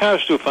cold,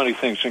 cars do funny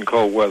things in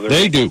cold weather.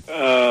 They do.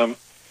 I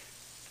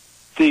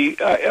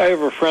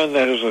have a friend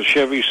that has a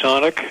Chevy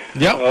Sonic,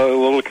 yep. A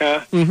little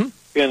car, mm-hmm.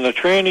 and the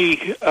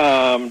tranny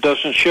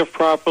doesn't shift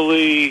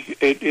properly.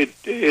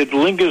 It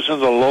lingers in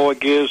the lower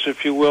gears,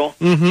 if you will,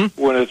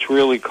 mm-hmm. when it's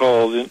really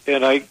cold.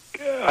 And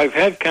I've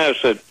had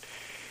cars that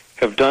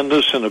have done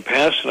this in the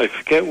past, and I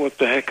forget what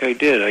the heck I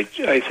did.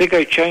 I think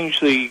I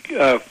changed the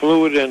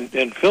fluid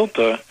and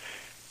filter,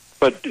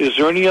 but is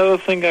there any other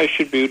thing I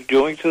should be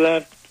doing to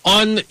that?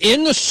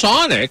 In the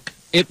Sonic,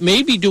 it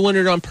may be doing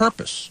it on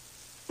purpose.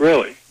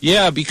 Really?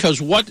 Yeah,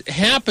 because what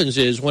happens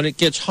is when it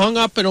gets hung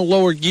up in a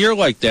lower gear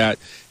like that,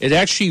 it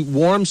actually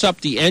warms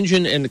up the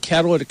engine and the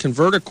catalytic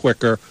converter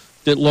quicker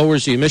that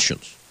lowers the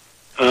emissions.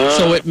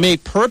 So it may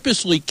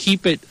purposely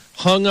keep it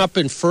hung up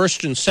in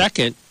first and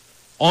second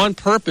on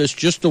purpose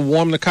just to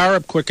warm the car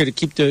up quicker to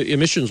keep the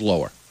emissions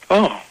lower.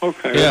 Oh,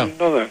 okay. Yeah. I didn't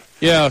know that.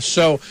 Yeah,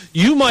 so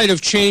you might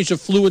have changed the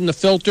fluid in the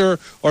filter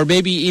or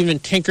maybe even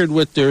tinkered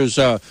with, there's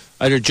an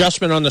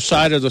adjustment on the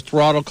side of the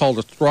throttle called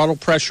a throttle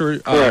pressure.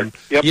 Correct.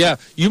 Yep. Yeah,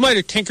 you might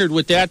have tinkered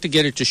with that to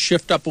get it to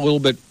shift up a little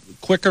bit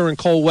quicker in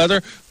cold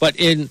weather. But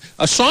a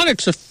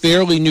Sonic's a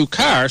fairly new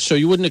car, so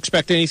you wouldn't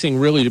expect anything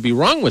really to be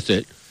wrong with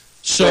it.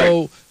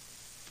 So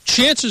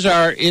chances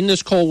are in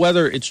this cold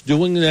weather, it's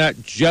doing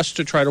that just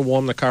to try to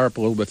warm the car up a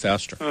little bit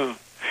faster. Oh.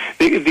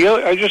 The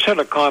other, I just had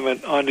a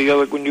comment on the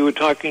other, when you were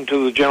talking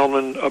to the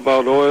gentleman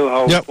about oil,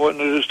 how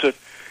important it is to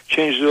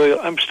change the oil.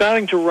 I'm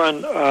starting to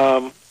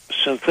run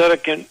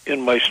synthetic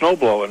in my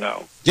snowblower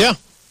now. Yeah.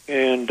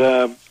 And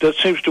that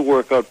seems to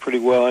work out pretty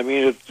well. I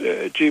mean,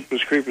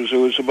 Jeepers Creepers, it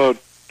was about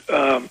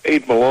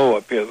 8 below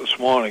up here this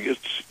morning.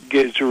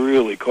 It's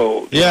really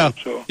cold. Yeah.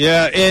 So.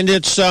 Yeah, and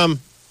it's,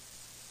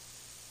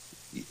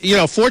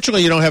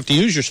 fortunately you don't have to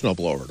use your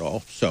snowblower at all.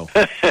 So,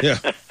 yeah.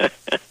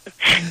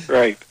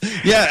 Right.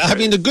 Yeah, I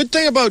mean, the good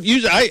thing about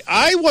using,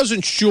 I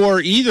wasn't sure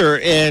either,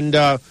 and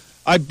I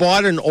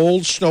bought an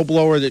old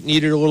snowblower that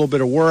needed a little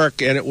bit of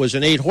work, and it was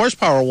an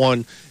 8-horsepower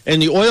one,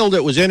 and the oil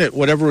that was in it,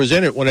 whatever was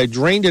in it, when I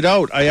drained it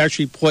out, I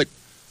actually put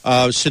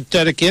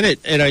synthetic in it,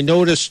 and I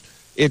noticed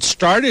you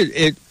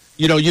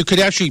could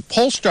actually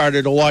pull start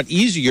it a lot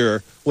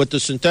easier with the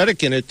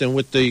synthetic in it than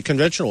with the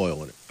conventional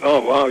oil in it.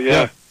 Oh, wow,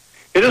 yeah.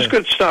 It is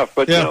good stuff,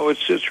 but,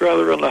 it's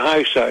rather on the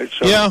high side.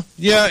 So.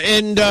 Yeah,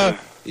 and...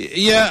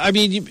 Yeah, I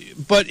mean,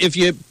 but if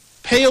you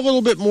pay a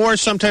little bit more,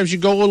 sometimes you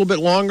go a little bit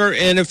longer.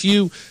 And if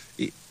you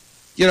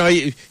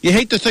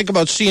hate to think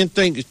about seeing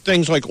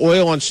things like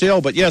oil on sale,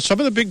 but yeah, some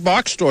of the big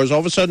box stores, all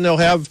of a sudden they'll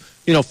have,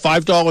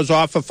 $5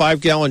 off a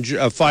 5-gallon,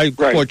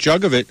 5-quart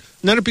jug of it,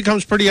 and then it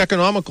becomes pretty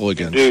economical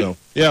again. Indeed. So,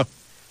 yeah.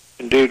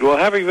 Indeed. Well,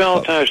 happy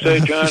Valentine's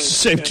Day, John.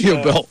 Same to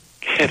you, Bill.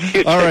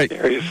 You all right. Take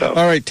care of yourself.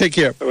 All right, take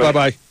care.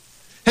 Bye-bye.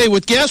 Hey,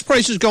 with gas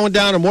prices going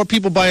down and more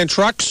people buying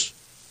trucks,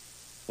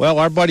 well,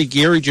 our buddy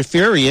Gary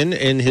Jafarian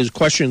in his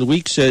question of the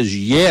week says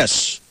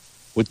yes.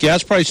 With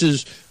gas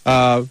prices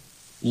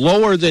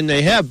lower than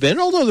they have been,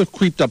 although they've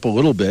creeped up a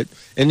little bit,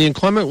 and the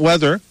inclement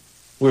weather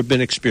we've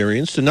been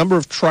experienced, the number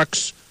of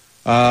trucks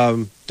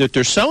that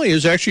they're selling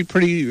is actually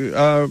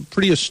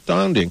pretty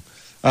astounding.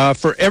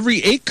 For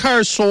every 8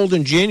 cars sold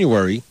in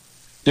January,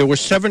 there were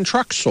 7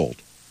 trucks sold.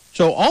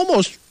 So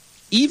almost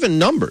even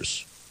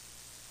numbers.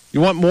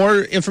 You want more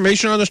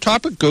information on this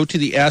topic? Go to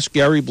the Ask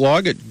Gary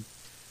blog at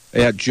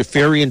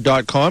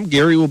Jafarian.com.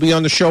 Gary will be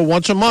on the show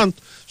once a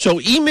month.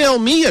 So email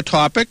me a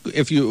topic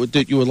that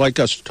you would like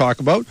us to talk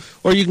about,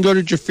 or you can go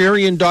to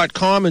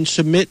Jafarian.com and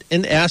submit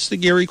and ask the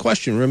Gary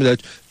question. Remember,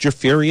 that's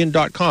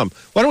Jafarian.com.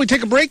 Why don't we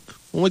take a break?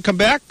 When we come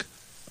back,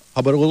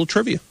 how about a little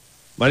trivia?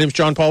 My name is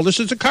John Paul.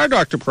 This is the Car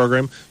Doctor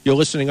program. You're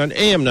listening on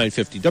AM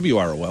 950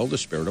 WROL, the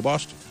Spirit of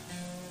Boston.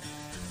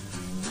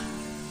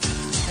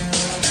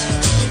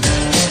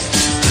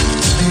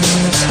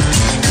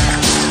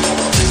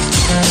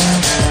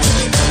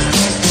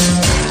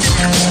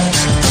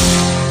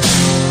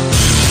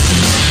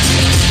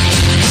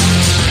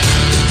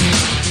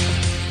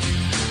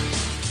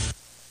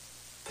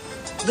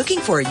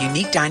 Looking for a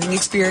unique dining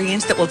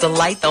experience that will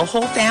delight the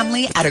whole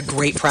family at a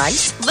great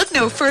price? Look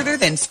no further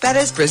than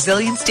Spetta's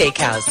Brazilian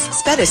Steakhouse.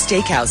 Spetta's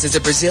Steakhouse is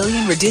a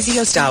Brazilian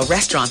Rodizio-style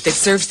restaurant that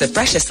serves the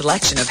freshest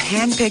selection of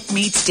hand-picked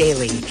meats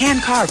daily,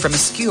 hand-carved from a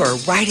skewer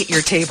right at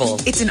your table.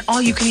 It's an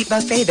all-you-can-eat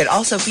buffet that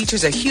also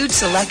features a huge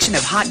selection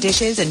of hot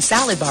dishes and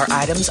salad bar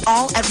items,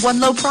 all at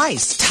one low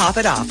price. Top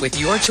it off with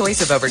your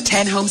choice of over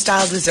 10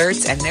 home-style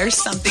desserts, and there's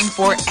something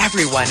for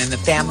everyone in the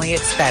family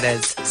at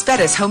Spetta's.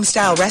 Spetta's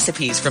home-style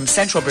recipes from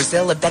Central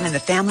Brazil have been in the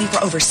family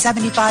for over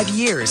 75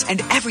 years,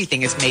 and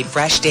everything is made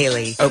fresh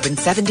daily. Open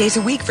 7 days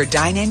a week for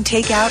dine-in,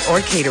 takeout,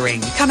 or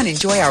catering. Come and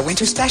enjoy our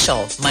winter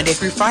special. Monday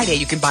through Friday,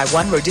 you can buy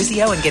 1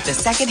 Rodizio and get the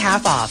second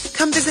half off.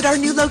 Come visit our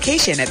new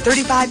location at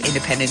 35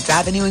 Independence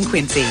Avenue in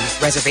Quincy.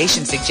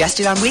 Reservations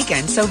suggested on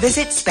weekends, so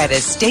visit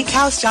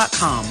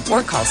SpettasSteakhouse.com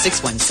or call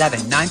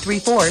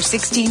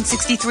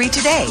 617-934-1663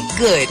 today.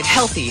 Good,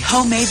 healthy,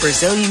 homemade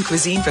Brazilian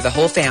cuisine for the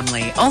whole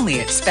family. Only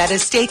at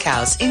Spetta's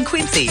Steakhouse in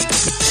Quincy.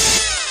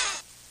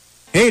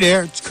 Hey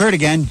there, it's Kurt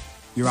again,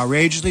 your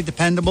outrageously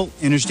dependable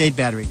interstate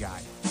battery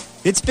guy.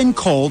 It's been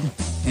cold,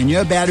 and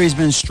your battery's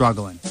been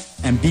struggling.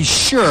 And be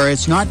sure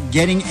it's not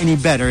getting any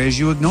better as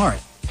you ignore it.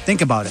 Think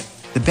about it.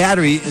 The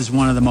battery is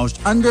one of the most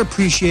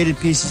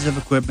underappreciated pieces of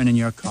equipment in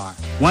your car.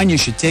 One you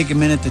should take a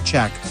minute to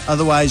check.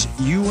 Otherwise,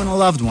 you and a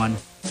loved one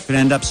could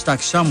end up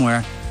stuck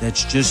somewhere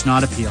that's just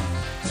not appealing.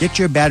 Get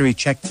your battery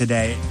checked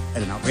today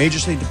at an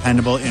outrageously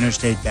dependable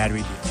interstate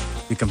battery dealer.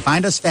 You can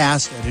find us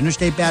fast at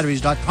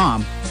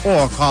interstatebatteries.com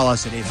or call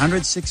us at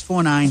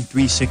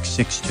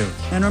 800-649-3662.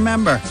 And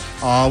remember,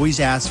 always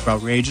ask for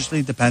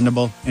outrageously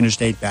dependable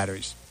interstate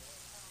batteries.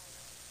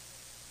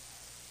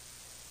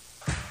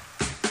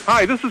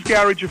 Hi, this is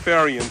Gary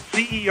Jafarian,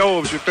 CEO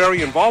of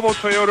Jafarian Volvo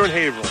Toyota in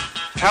Haverhill.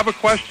 Have a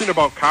question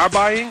about car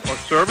buying or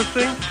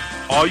servicing?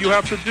 All you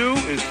have to do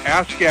is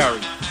ask Gary.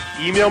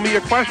 Email me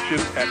a question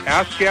at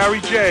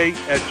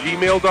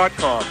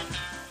askgaryj@gmail.com.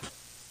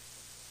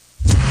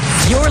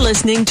 You're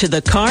listening to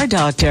The Car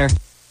Doctor.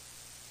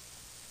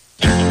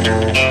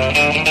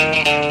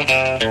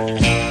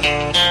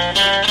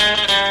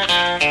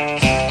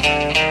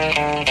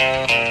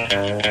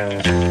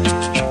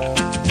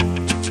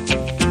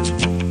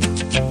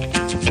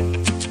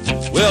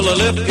 Well, I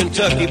left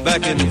Kentucky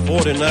back in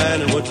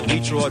 49 and went to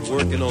Detroit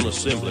working on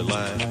assembly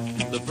line.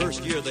 The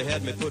first year they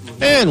had me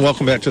putting... And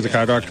welcome back to the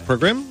Car Doctor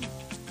program.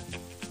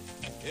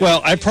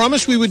 Well, I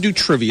promised we would do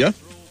trivia,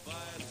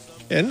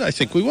 and I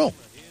think we will.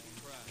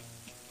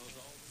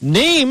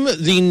 Name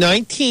the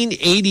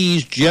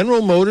 1980s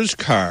General Motors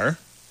car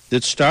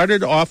that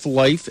started off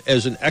life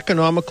as an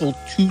economical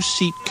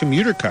two-seat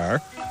commuter car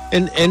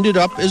and ended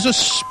up as a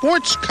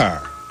sports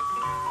car.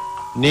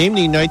 Name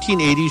the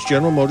 1980s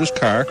General Motors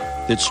car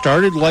that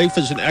started life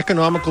as an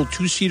economical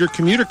two-seater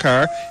commuter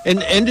car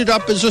and ended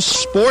up as a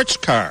sports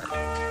car.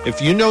 If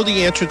you know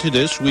the answer to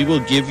this, we will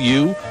give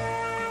you,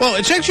 well,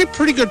 it's actually a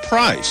pretty good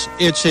prize.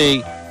 It's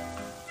a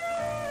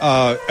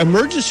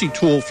emergency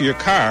tool for your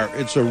car.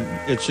 It's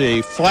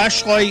a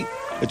flashlight.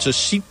 It's a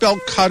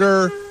seatbelt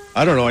cutter.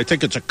 I don't know. I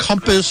think it's a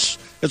compass.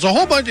 It's a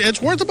whole bunch.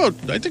 It's worth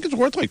like $30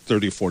 or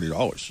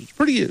 $40. It's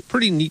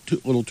pretty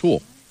neat little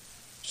tool.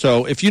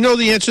 So if you know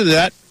the answer to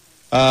that,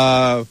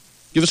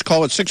 give us a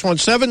call at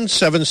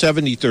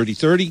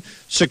 617-770-3030,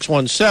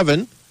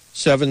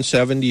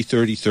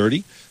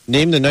 617-770-3030.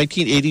 Name the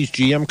 1980s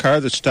GM car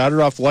that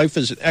started off life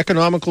as an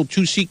economical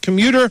two-seat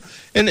commuter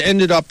and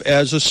ended up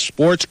as a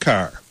sports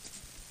car.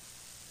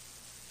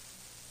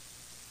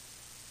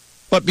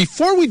 But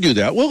before we do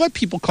that, we'll let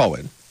people call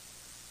in.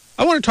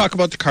 I want to talk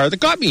about the car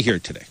that got me here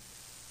today,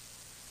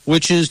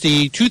 which is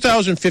the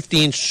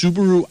 2015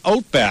 Subaru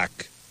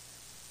Outback.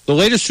 The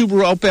latest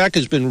Subaru Outback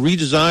has been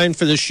redesigned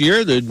for this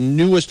year. The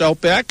newest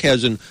Outback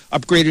has an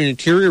upgraded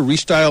interior,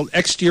 restyled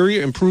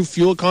exterior, improved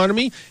fuel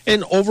economy,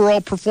 and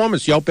overall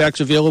performance. The Outback's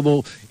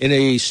available in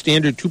a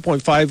standard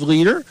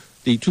 2.5-liter,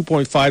 the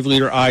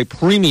 2.5-liter I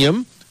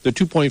Premium, the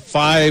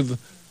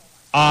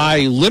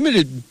 2.5i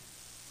Limited,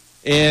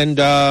 and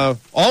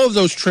all of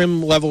those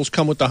trim levels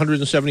come with the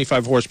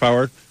 175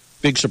 horsepower,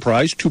 big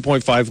surprise,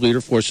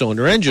 2.5-liter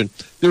four-cylinder engine.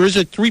 There is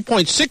a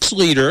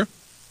 3.6-liter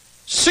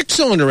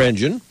six-cylinder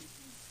engine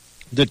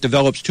that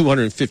develops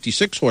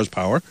 256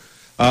 horsepower.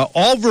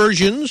 All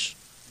versions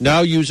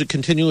now use a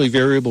continually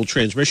variable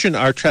transmission.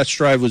 Our test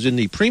drive was in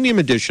the Premium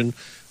Edition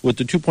with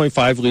the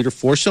 2.5-liter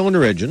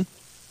four-cylinder engine.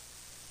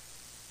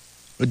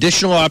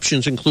 Additional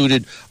options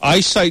included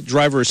EyeSight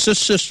driver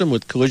assist system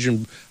with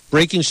collision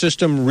braking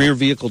system, rear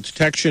vehicle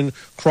detection,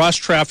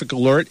 cross-traffic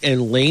alert,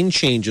 and lane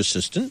change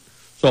assistant.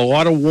 So a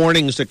lot of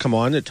warnings that come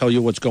on that tell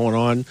you what's going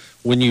on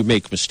when you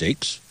make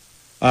mistakes.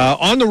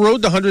 On the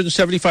road, the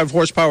 175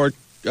 horsepower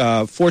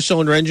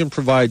four-cylinder engine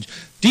provides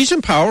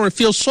decent power and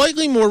feels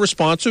slightly more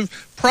responsive,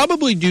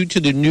 probably due to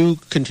the new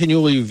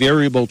continually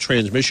variable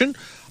transmission.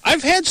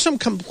 I've had some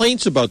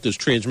complaints about this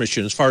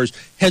transmission as far as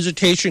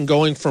hesitation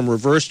going from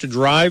reverse to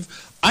drive.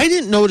 I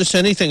didn't notice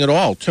anything at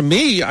all. To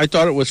me, I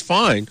thought it was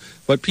fine,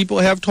 but people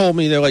have told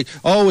me, they're like,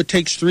 oh, it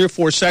takes 3 or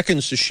 4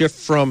 seconds to shift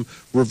from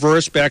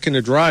reverse back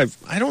into drive.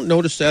 I don't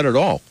notice that at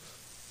all.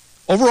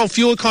 Overall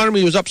fuel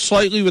economy was up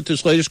slightly with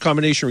this latest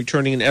combination,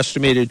 returning an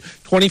estimated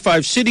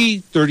 25 city,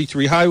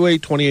 33 highway,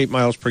 28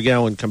 miles per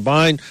gallon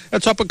combined.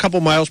 That's up a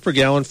couple miles per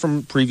gallon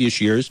from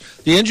previous years.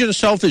 The engine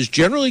itself is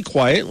generally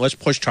quiet, unless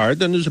pushed hard.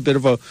 Then there's a bit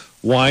of a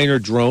whine or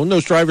drone.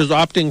 Those drivers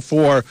opting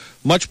for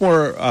much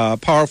more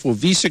powerful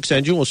V6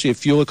 engine will see a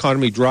fuel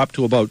economy drop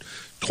to about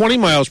 20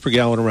 miles per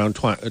gallon around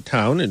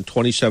town and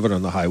 27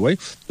 on the highway.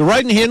 The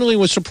ride and handling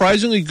was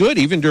surprisingly good,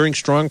 even during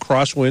strong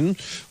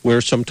crosswind, where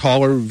some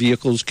taller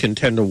vehicles can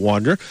tend to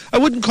wander. I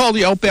wouldn't call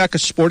the Outback a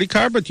sporty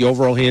car, but the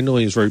overall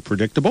handling is very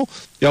predictable.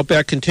 The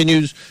Outback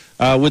continues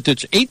with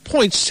its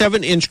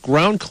 8.7-inch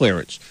ground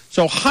clearance,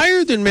 so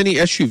higher than many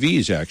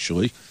SUVs,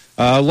 actually.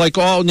 Like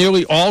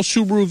nearly all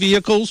Subaru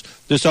vehicles,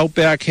 this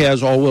Outback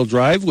has all-wheel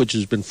drive, which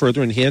has been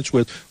further enhanced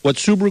with what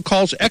Subaru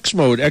calls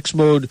X-Mode.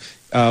 X-Mode,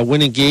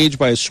 when engaged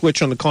by a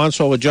switch on the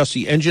console, adjusts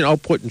the engine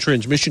output and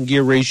transmission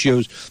gear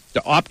ratios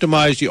to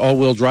optimize the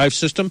all-wheel drive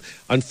system.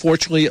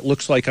 Unfortunately, it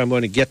looks like I'm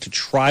going to get to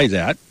try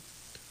that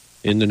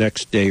in the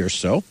next day or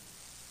so.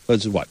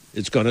 Because what?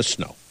 It's going to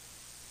snow.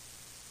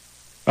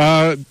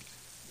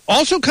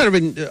 Also kind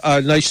of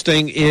a nice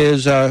thing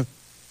is... if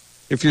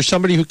you're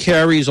somebody who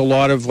carries a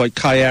lot of like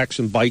kayaks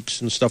and bikes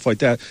and stuff like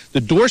that,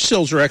 the door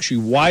sills are actually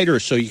wider,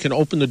 so you can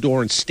open the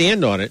door and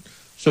stand on it,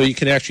 so you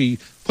can actually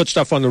put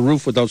stuff on the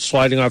roof without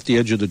sliding off the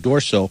edge of the door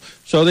sill.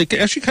 So they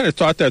actually kind of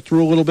thought that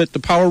through a little bit. The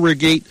power rear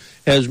gate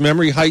has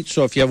memory height,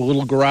 so if you have a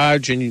little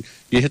garage and you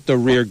hit the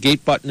rear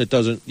gate button,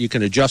 you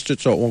can adjust it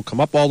so it won't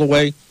come up all the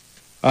way.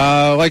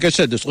 Like I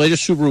said, this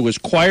latest Subaru is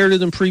quieter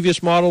than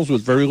previous models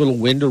with very little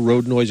wind or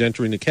road noise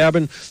entering the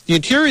cabin. The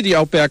interior of the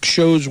Outback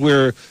shows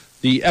where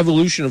the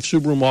evolution of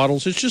Subaru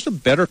models. It's just a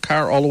better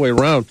car all the way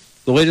around.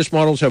 The latest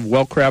models have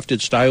well-crafted,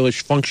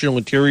 stylish, functional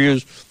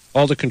interiors.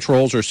 All the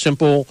controls are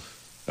simple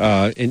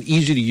and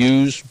easy to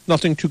use,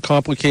 nothing too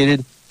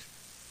complicated.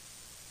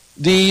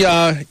 The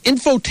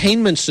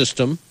infotainment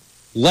system,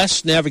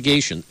 less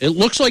navigation. It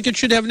looks like it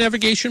should have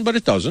navigation, but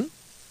it doesn't.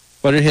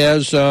 but it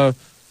has a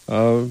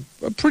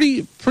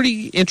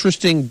pretty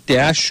interesting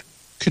dash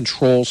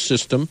control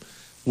system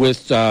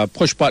with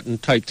push-button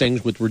type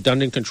things with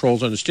redundant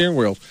controls on the steering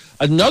wheels.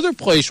 Another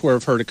place where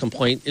I've heard a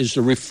complaint is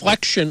the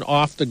reflection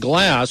off the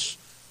glass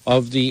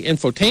of the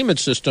infotainment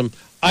system.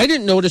 I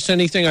didn't notice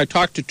anything. I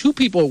talked to two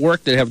people at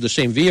work that have the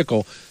same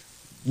vehicle.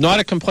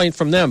 Not a complaint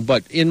from them,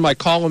 but in my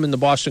column in the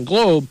Boston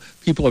Globe,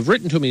 people have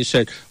written to me and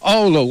said,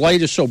 oh, the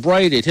light is so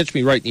bright, it hits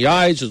me right in the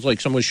eyes. It's like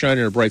someone's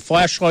shining a bright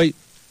flashlight.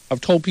 I've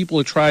told people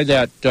to try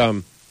that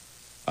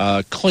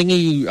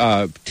clingy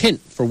tint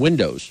for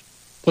windows.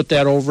 Put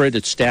that over it.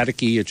 It's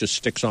staticky. It just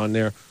sticks on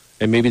there,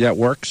 and maybe that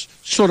works.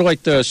 Sort of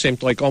like the same,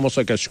 like almost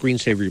like a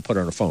screensaver you put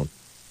on a phone.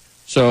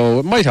 So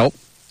it might help.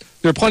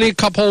 There are plenty of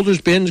cup holders,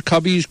 bins,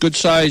 cubbies, good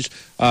size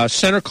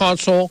center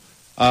console.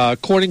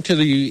 According to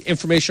the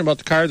information about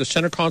the car, the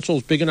center console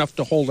is big enough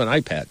to hold an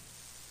iPad,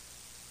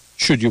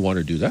 should you want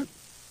to do that.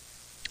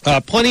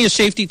 Plenty of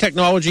safety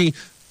technology,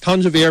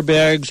 tons of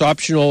airbags,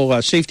 optional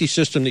safety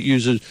system that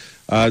uses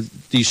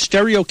these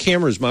stereo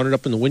cameras mounted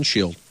up in the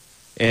windshield,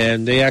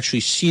 and they actually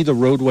see the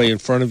roadway in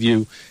front of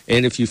you,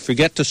 and if you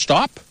forget to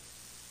stop,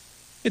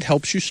 it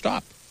helps you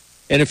stop.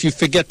 And if you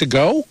forget to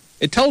go,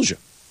 it tells you.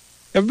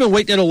 Ever been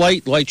waiting at a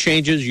light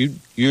changes,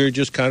 you're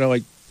just kind of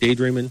like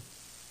daydreaming?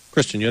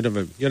 Kristen, you're not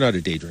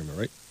a daydreamer,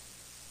 right?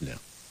 No.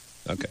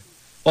 Okay.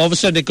 All of a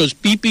sudden it goes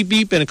beep, beep,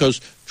 beep, and it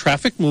goes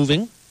traffic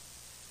moving.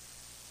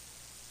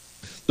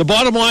 The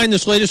bottom line,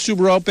 this latest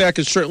Subaru Outback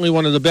is certainly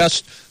one of the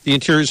best. The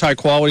interior is high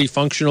quality,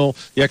 functional,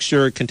 the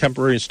exterior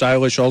contemporary and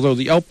stylish, although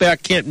the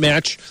Outback can't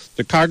match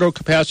the cargo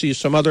capacity of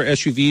some other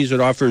SUVs.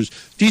 It offers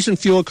decent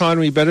fuel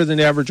economy, better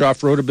than average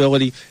off-road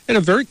ability, and a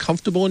very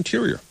comfortable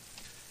interior.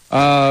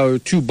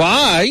 To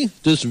buy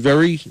this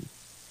very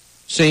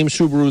same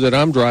Subaru that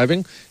I'm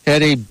driving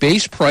had a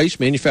base price,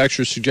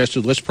 manufacturer's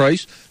suggested list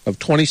price, of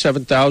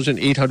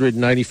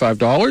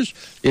 $27,895.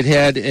 It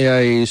had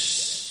a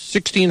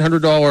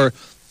 $1,600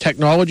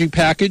 technology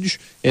package,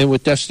 and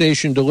with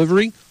destination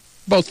delivery,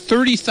 about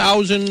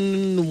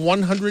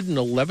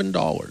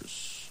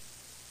 $30,111.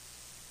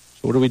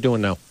 So what are we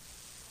doing now?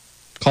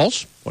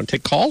 Calls? Want to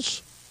take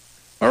calls?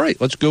 All right,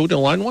 let's go to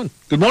line one.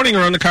 Good morning,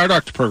 you're on the Car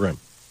Doctor program.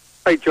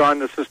 Hey, John,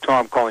 this is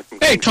Tom calling from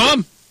Hey,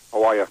 Tom.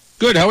 How are you?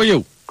 Good, how are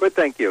you? Good,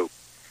 thank you.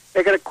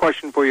 I got a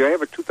question for you. I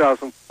have a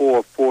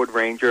 2004 Ford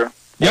Ranger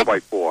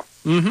 4x4.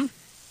 Mm-hmm.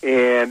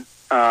 And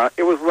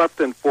it was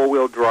left in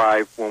four-wheel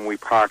drive when we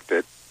parked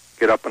it.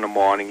 Get up in the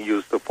morning,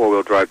 use the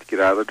four-wheel drive to get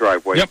out of the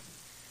driveway. Yep.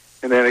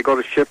 And then I go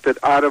to shift it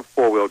out of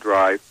four-wheel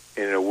drive,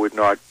 and it would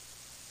not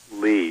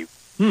leave.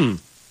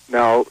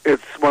 Now,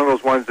 it's one of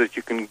those ones that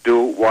you can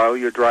do while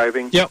you're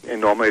driving. Yep.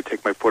 And normally I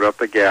take my foot off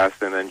the gas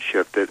and then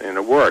shift it, and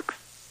it works.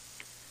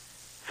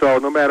 So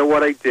no matter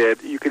what I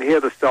did, you could hear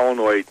the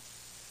solenoid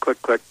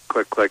click, click,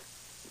 click, click,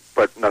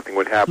 but nothing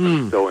would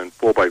happen. So in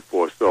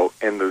 4x4. So,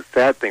 and the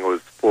sad thing was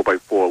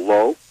 4x4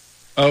 low.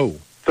 Oh.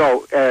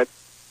 So at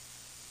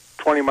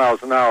 20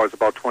 miles an hour, it's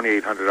about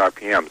 2,800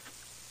 RPMs.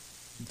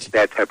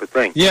 That type of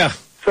thing. Yeah.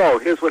 So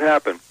here's what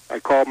happened. I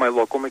called my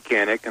local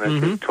mechanic, and I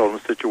told him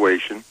the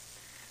situation.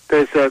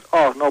 They said,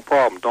 oh, no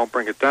problem. Don't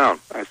bring it down.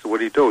 I said, what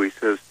do you do? He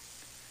says,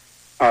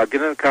 get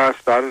in the car,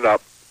 start it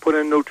up, put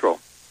in neutral,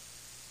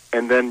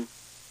 and then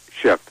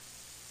shift.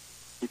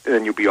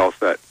 Then you'll be all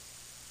set.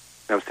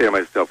 And I'm saying to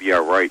myself, yeah,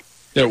 right.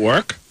 Did it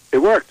work? It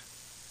worked.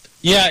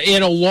 Yeah,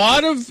 in a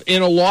lot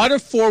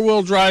of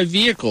four-wheel drive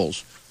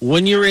vehicles,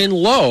 when you're in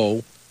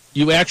low,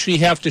 you actually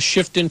have to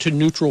shift into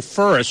neutral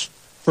first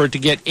for it to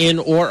get in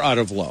or out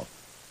of low.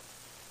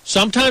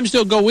 Sometimes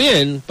they'll go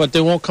in, but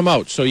they won't come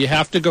out. So you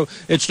have to go.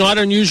 It's not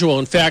unusual.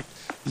 In fact,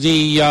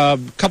 the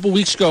couple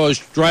weeks ago, I was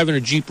driving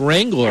a Jeep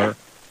Wrangler,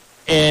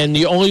 and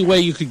the only way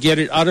you could get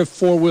it out of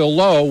four-wheel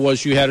low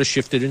was you had to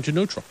shift it into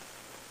neutral.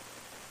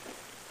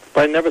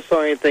 But I never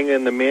saw anything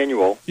in the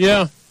manual.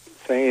 Yeah.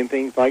 Saying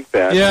things like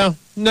that. Yeah.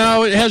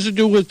 No, it has to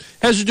do with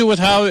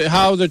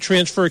how the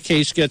transfer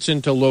case gets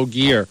into low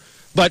gear.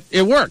 But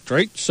it worked,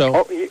 right?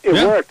 So it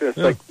worked. It's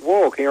like,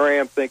 whoa, here I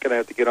am thinking I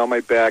have to get on my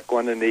back, go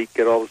underneath,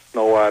 get all the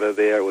snow out of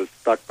there. It was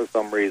stuck for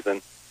some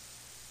reason,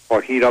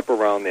 or heat up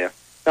around there.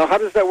 Now, how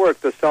does that work?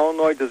 The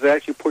solenoid, does it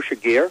actually push a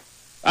gear?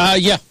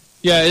 Yeah.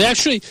 Yeah, it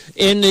actually,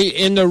 in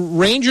the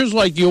Rangers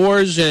like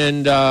yours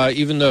and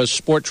even the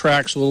Sport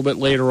Tracks a little bit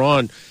later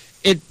on,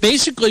 it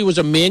basically was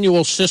a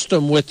manual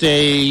system with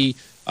a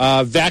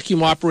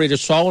vacuum-operated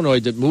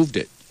solenoid that moved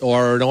it,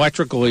 or an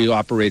electrically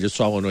operated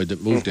solenoid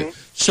that moved it.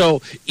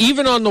 So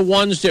even on the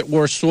ones that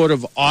were sort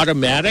of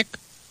automatic,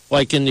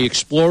 like in the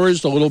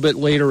Explorers, the little bit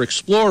later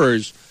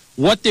Explorers,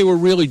 what they were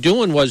really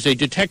doing was they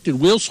detected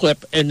wheel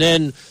slip, and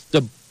then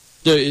the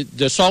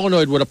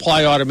solenoid would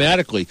apply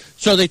automatically.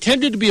 So they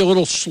tended to be a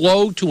little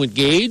slow to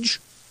engage,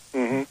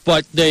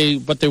 but they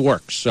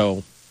work.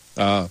 So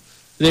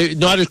they're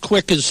not as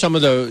quick as some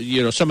of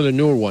the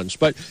newer ones.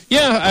 But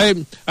yeah,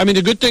 I mean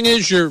the good thing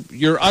is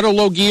you're out of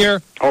low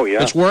gear. Oh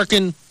yeah, it's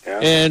working,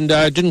 and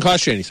it didn't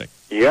cost you anything.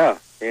 Yeah,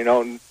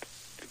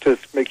 to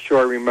make sure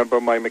I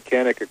remember my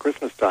mechanic at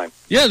Christmas time.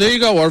 Yeah, there you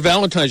go. Or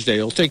Valentine's Day.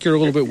 It'll take you a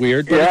little bit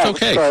weird, but it's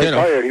okay. Sorry, you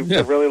know. He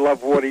really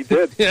loved what he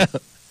did. Yeah.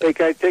 Hey,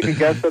 can I take a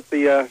guess at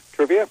the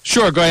trivia?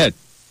 Sure, go ahead.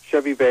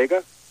 Chevy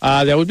Vega?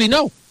 That would be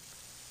no.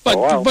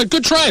 But but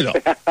good try, though.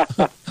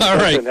 All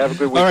right. Listen, have a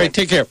good weekend. All right,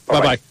 take care. Bye-bye.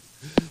 Bye-bye.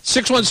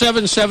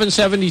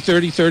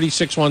 617-770-3030,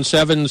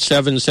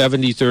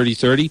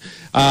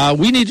 617-770-3030.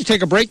 We need to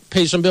take a break,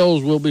 pay some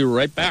bills. We'll be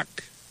right back.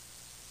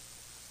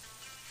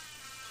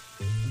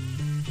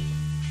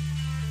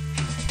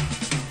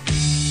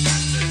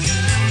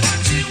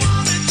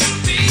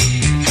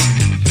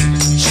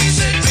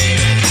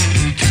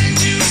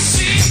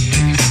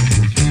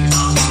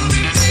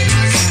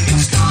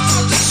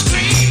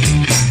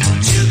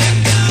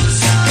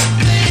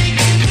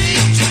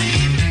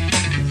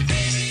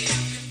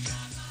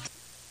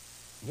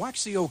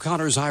 Waxy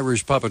O'Connor's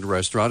Irish Pub and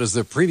Restaurant is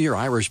the premier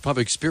Irish pub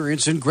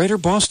experience in Greater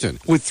Boston,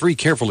 with 3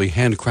 carefully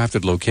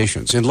handcrafted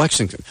locations in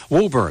Lexington,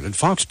 Woburn, and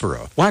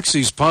Foxborough.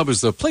 Waxy's Pub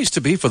is the place to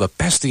be for the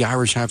best the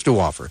Irish have to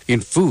offer in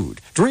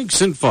food,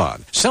 drinks, and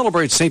fun.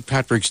 Celebrate St.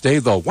 Patrick's Day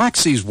the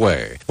Waxy's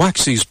way.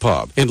 Waxy's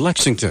Pub in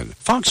Lexington,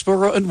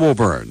 Foxborough, and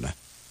Woburn.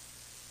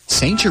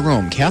 St.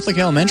 Jerome Catholic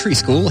Elementary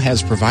School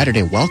has provided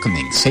a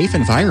welcoming, safe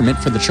environment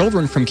for the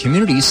children from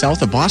communities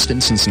south of Boston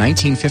since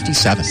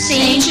 1957.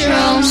 St.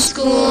 Jerome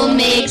School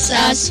makes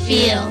us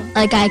feel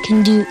like I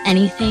can do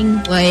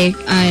anything. Like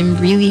I'm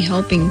really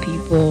helping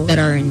people that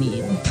are in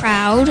need.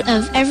 Proud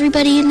of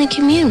everybody in the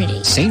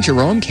community. St.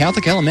 Jerome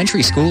Catholic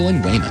Elementary School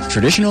in Weymouth.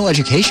 Traditional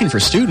education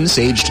for students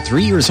aged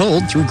 3 years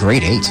old through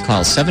grade 8.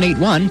 Call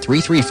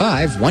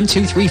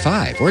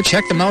 781-335-1235 or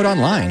check them out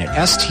online at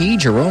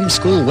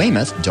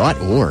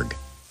stjeromeschoolweymouth.org.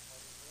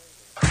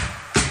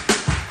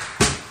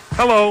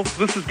 Hello,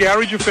 this is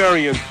Gary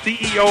Jafarian,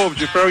 CEO of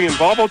Jafarian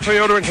Volvo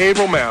Toyota in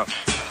Haverhill, Mass.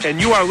 And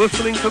you are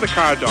listening to The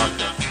Car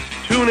Doctor.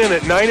 Tune in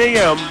at 9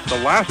 a.m. the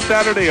last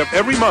Saturday of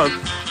every month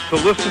to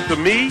listen to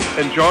me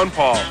and John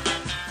Paul.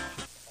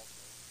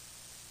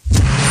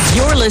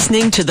 You're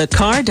listening to The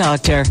Car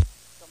Doctor.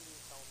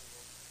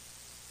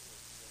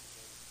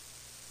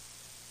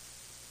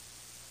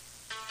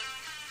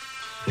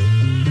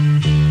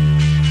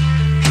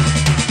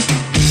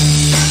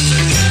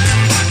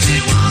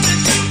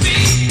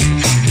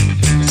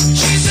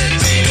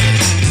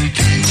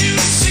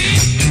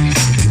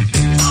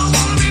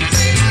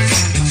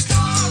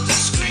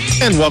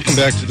 And welcome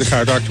back to the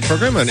Car Doctor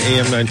program on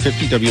AM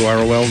 950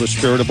 WROL, the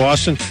Spirit of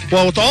Boston.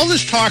 Well, with all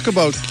this talk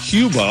about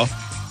Cuba,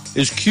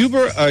 is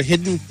Cuba a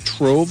hidden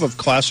trove of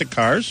classic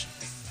cars?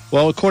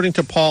 Well, according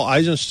to Paul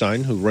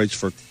Eisenstein, who writes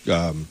for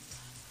a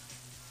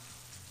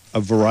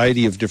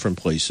variety of different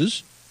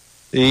places,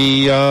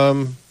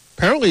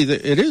 apparently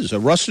it is.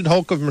 A rusted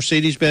hulk of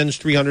Mercedes-Benz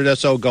 300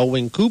 SL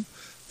Gullwing Coupe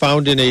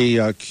found in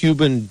a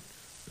Cuban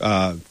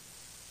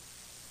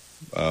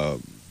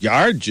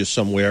yard just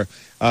somewhere.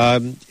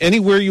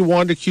 Anywhere you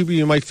wander Cuba,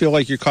 you might feel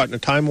like you're caught in a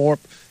time warp,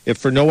 if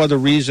for no other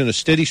reason, a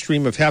steady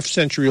stream of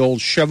half-century-old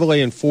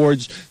Chevrolet and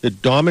Fords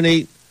that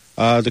dominate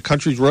the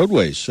country's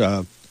roadways.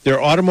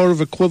 Their automotive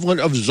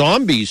equivalent of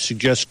zombies,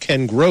 suggests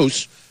Ken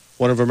Gross,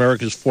 one of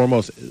America's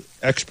foremost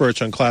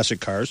experts on classic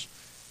cars,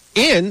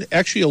 and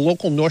actually a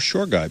local North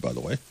Shore guy, by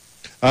the way.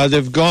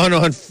 They've gone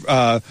on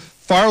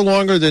far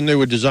longer than they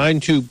were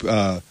designed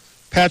to,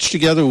 patched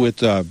together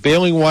with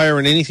baling wire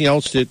and anything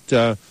else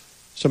that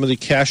some of the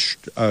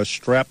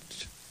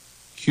cash-strapped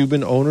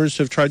Cuban owners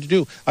have tried to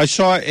do. I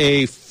saw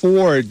a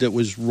Ford that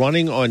was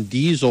running on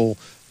diesel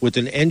with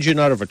an engine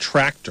out of a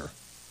tractor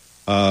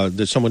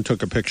that someone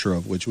took a picture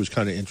of, which was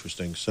kind of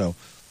interesting. So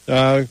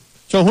who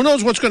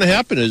knows what's going to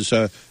happen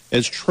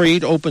as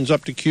trade opens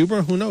up to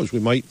Cuba? Who knows? We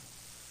might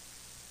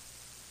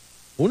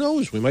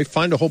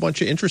find a whole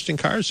bunch of interesting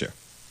cars there.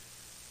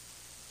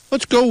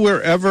 Let's go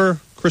wherever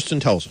Kristen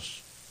tells us.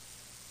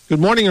 Good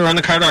morning. You're on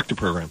the Car Doctor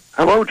program.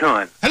 Hello,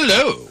 John.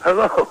 Hello.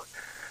 Hello.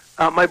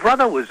 My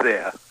brother was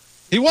there.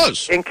 He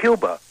was? In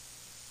Cuba.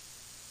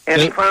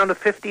 And he found a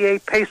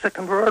 58 Pacer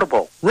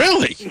convertible.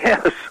 Really?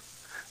 Yes.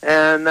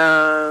 And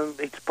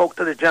he spoke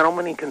to the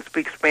gentleman. He can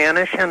speak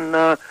Spanish.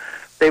 And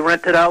they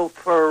rent it out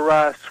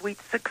for Sweet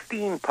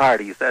 16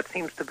 parties. That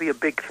seems to be a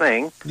big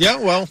thing. Yeah,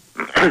 well.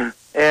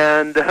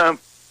 And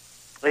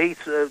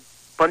he's a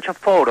bunch of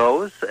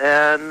photos.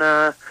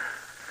 And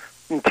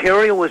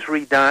interior was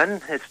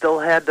redone. It still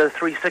had the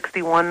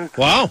 361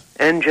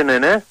 engine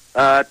in it.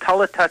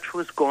 Teletouch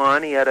was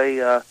gone. He had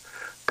a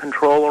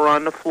controller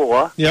on the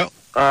floor. Yeah.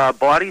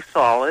 Body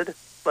solid,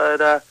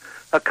 but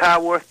a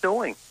car worth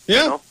doing.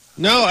 Yeah. You know?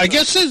 No, I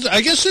guess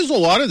there's a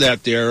lot of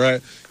that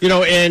there.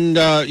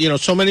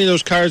 So many of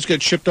those cars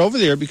get shipped over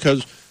there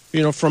because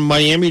from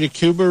Miami to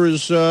Cuba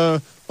is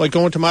like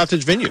going to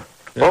Martha's Vineyard.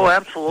 Oh,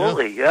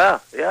 absolutely. Yeah.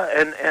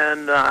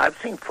 And I've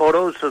seen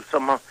photos of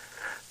some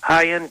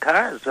high-end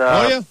cars.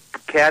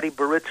 Caddy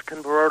Baritz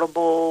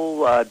convertible,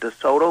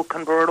 DeSoto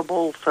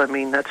convertibles. I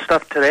mean, that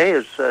stuff today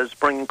is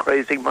bringing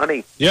crazy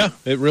money. Yeah,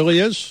 it really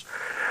is.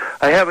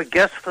 I have a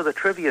guess for the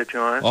trivia,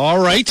 John. All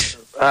right.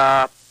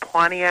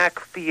 Pontiac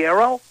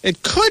Fiero?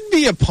 It could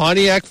be a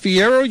Pontiac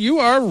Fiero. You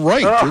are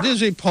right. Oh. It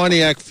is a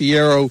Pontiac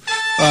Fiero.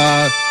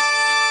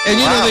 And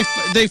you know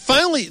they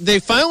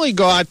finally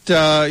got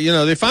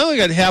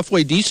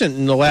halfway decent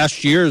in the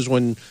last years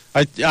when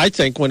I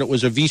think when it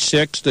was a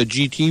V6, the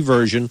GT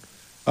version.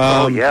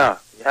 Oh yeah,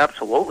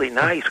 absolutely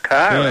nice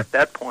car at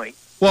that point.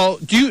 Well,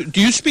 do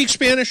you speak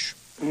Spanish?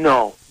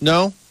 No.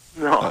 No?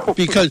 No.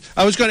 Because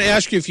I was going to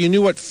ask you if you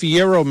knew what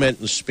Fiero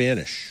meant in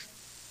Spanish.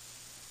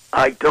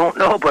 I don't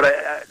know, but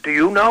do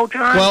you know,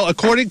 John? Well,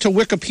 according to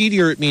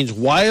Wikipedia, it means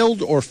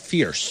wild or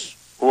fierce.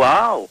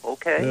 Wow.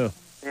 Okay.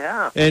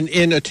 Yeah. And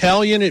in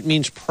Italian, it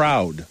means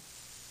proud.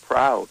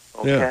 Proud.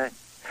 Okay. Yeah.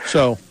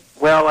 So.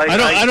 Well,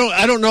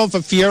 I don't know if a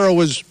Fiero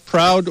was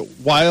proud,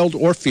 wild,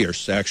 or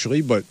fierce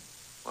actually, but.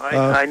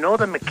 I know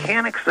the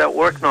mechanics that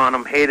worked on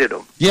them hated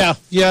them. Yeah.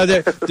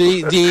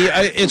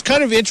 It's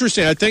kind of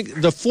interesting. I think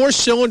the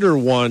 4-cylinder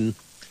one,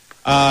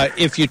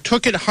 if you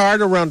took it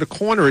hard around the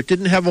corner, it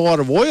didn't have a lot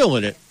of oil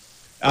in it.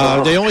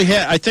 They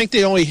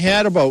only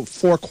had about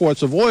 4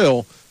 quarts of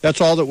oil. That's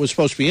all that was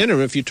supposed to be in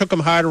them. If you took them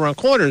hard around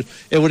corners,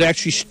 it would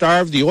actually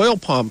starve the oil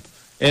pump,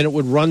 and it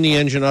would run the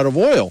engine out of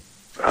oil.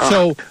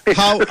 So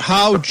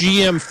how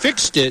GM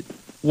fixed it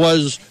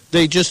was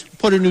they just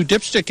put a new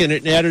dipstick in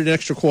it and added an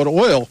extra quart of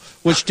oil,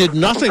 which did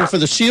nothing for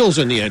the seals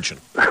in the engine.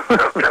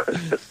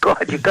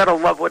 God, you gotta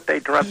love what they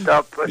dreamt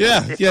up.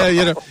 Yeah,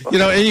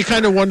 and you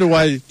kind of wonder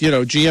why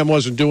GM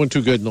wasn't doing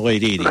too good in the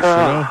late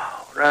 80s.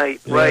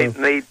 Right.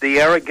 And the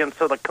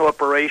arrogance of the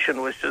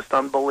corporation was just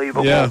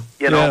unbelievable. Yeah.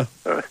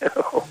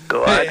 Oh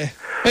God.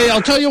 Hey,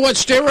 I'll tell you what.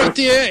 Stay right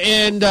there,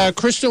 and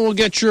Kristen will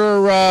get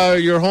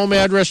your home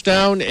address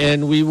down,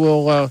 and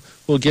we'll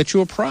get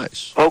you a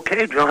prize.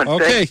 Okay, John.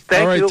 Okay.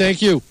 Thank all right. you.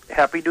 Thank you.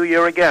 Happy New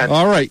Year again.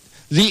 All right.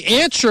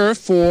 The answer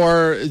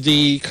for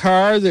the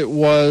car that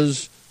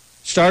was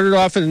started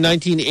off in the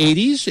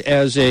 1980s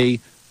as a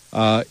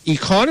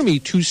economy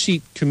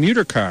 2-seat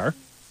commuter car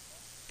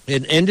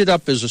and ended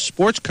up as a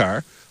sports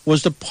car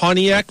was the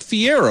Pontiac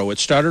Fiero. It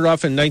started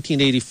off in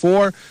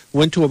 1984,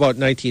 went to about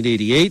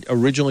 1988,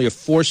 originally a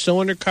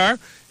 4-cylinder car.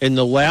 In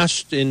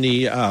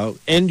the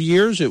end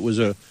years, it was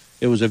a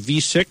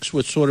V6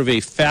 with sort of a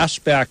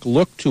fastback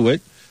look to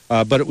it,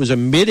 but it was a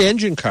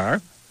mid-engine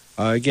car.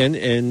 Again,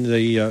 and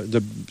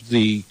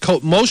the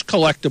most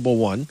collectible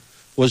one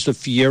was the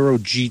Fiero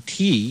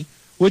GT,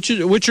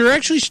 which are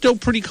actually still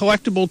pretty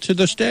collectible to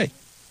this day.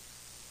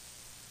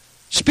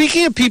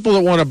 Speaking of people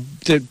that want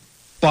to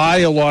buy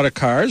a lot of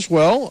cars,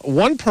 well,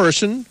 one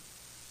person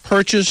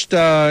purchased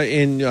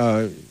in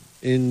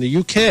the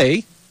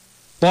UK,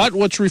 bought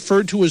what's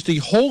referred to as the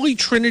Holy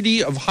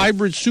Trinity of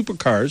hybrid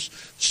supercars,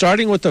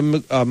 starting with the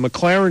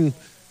McLaren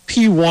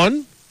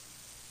P1.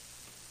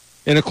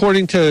 And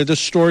according to this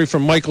story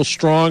from Michael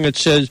Strong, it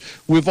says,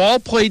 "We've all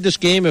played this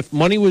game. If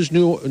money was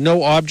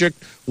no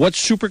object, what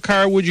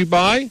supercar would you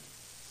buy?"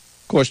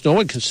 Of course, no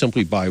one can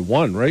simply buy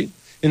one, right?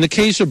 In the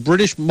case of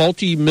British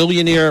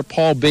multi-millionaire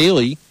Paul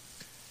Bailey,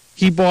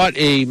 he bought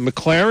a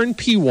McLaren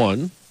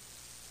P1,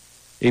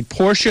 a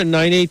Porsche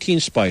 918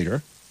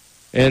 Spyder,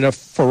 and a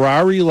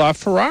Ferrari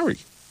LaFerrari.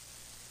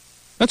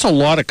 That's a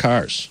lot of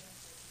cars.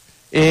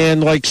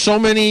 And like so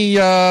many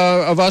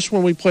of us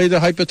when we played the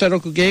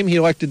hypothetical game, he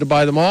elected to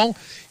buy them all.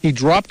 He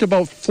dropped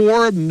about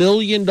 $4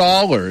 million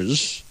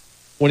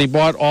when he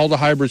bought all the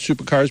hybrid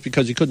supercars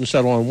because he couldn't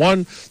settle on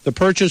one. The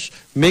purchase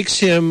makes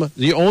him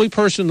the only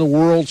person in the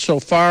world so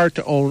far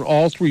to own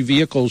all 3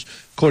 vehicles,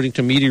 according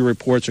to media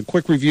reports. A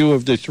quick review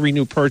of the 3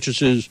 new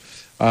purchases,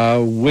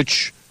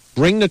 which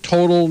bring the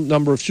total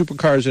number of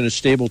supercars in his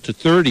stable to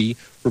 30,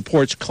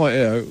 reports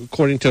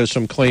according to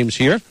some claims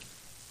here.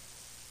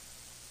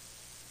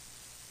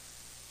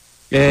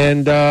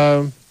 And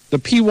the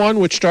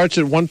P1, which starts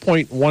at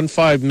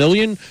 $1.15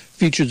 million,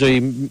 features a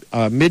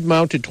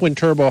mid-mounted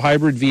twin-turbo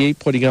hybrid V8,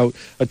 putting out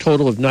a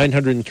total of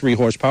 903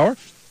 horsepower.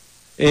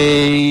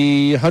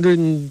 A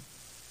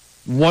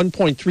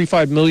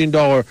 $101.35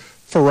 million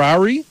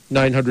Ferrari,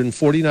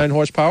 949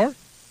 horsepower.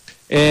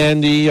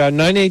 And the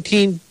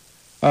 918,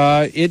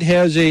 it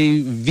has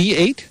a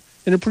V8,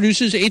 and it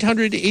produces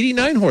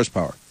 889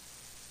 horsepower.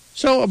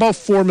 So about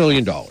 $4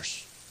 million.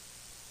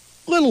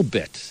 Little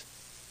bit.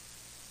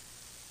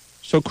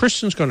 So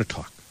Kristen's going to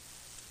talk.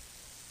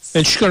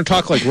 And she's going to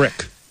talk like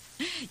Rick.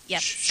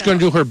 Yep. She's going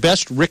to do her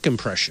best Rick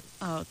impression.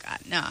 Oh, God.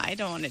 No, I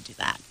don't want to do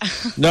that.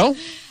 No? All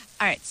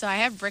right. So I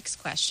have Rick's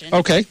question.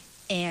 Okay.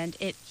 And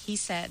he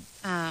said,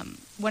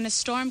 when a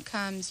storm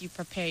comes, you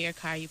prepare your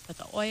car. You put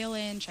the oil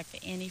in, check the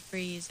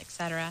antifreeze,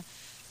 etc.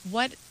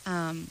 What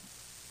are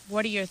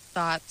your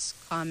thoughts,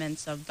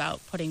 comments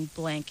about putting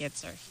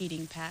blankets or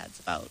heating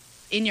pads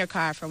in your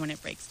car for when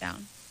it breaks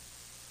down?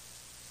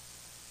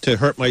 To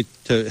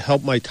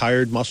help my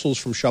tired muscles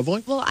from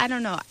shoveling? Well, I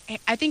don't know.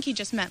 I think he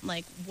just meant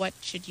what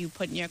should you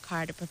put in your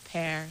car to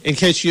prepare in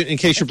case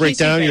you break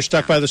down, you're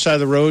stuck by the side of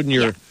the road, and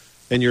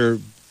you're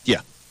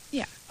yeah.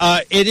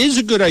 It is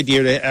a good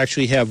idea to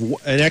actually have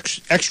an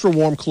extra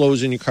warm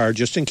clothes in your car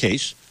just in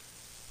case.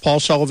 Paul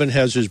Sullivan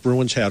has his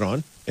Bruins hat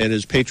on and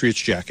his Patriots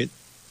jacket.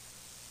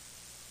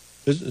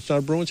 It's not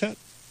a Bruins hat?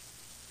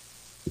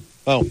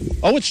 Oh,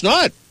 it's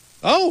not.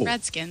 Oh,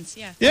 Redskins.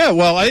 Yeah. Yeah.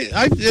 Well,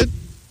 it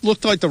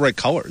looked like the right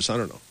colors. I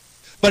don't know,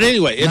 but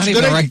anyway, it's not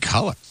even the right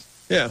colors.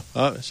 Yeah.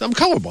 So I'm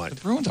colorblind.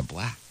 The Bruins are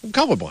black. I'm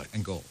colorblind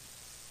and gold.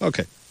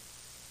 Okay.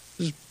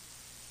 This is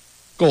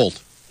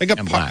gold. I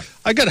got black.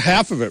 I got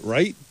half of it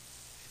right.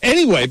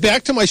 Anyway,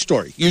 back to my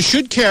story. You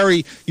should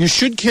carry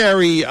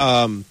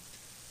some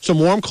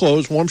warm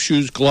clothes, warm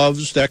shoes,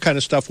 gloves, that kind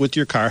of stuff with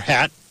your car.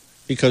 Hat,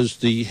 because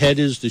the head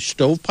is the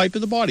stovepipe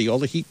of the body. All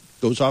the heat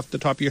goes off the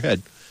top of your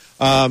head.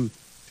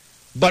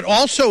 But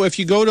also, if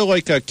you go to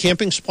like a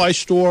camping supply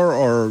store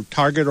or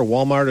Target or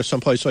Walmart or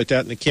someplace like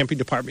that in the camping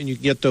department, you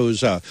can get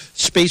those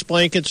space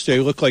blankets. They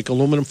look like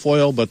aluminum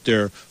foil, but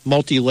they're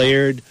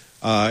multi-layered,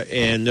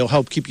 and they'll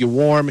help keep you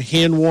warm.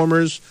 Hand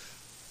warmers.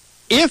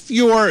 If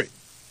you're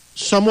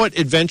somewhat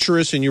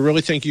adventurous and you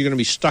really think you're going to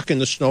be stuck in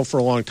the snow for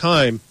a long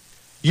time,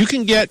 you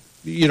can get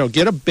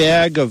a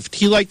bag of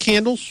tea light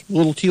candles,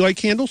 little tea light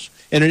candles,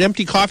 and an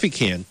empty coffee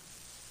can.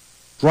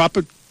 Drop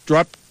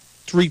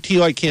 3 tea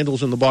light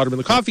candles in the bottom of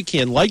the coffee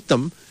can, light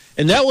them,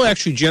 and that will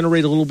actually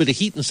generate a little bit of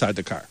heat inside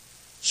the car.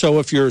 So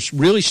if you're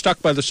really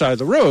stuck by the side of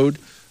the road,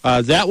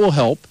 that will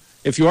help.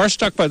 If you are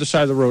stuck by the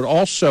side of the road,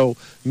 also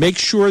make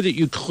sure that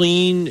you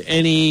clean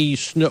any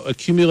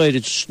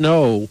accumulated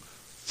snow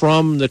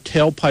from the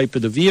tailpipe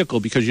of the vehicle,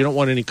 because you don't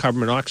want any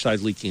carbon monoxide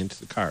leaking into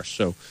the car.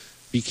 So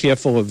be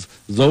careful of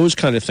those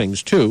kind of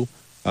things, too.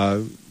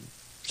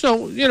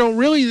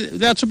 Really,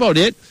 that's about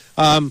it.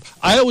 I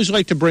always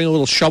like to bring a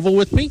little shovel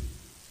with me,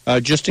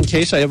 just in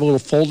case. I have a little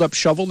fold-up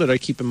shovel that I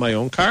keep in my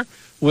own car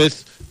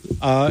with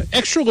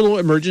extra little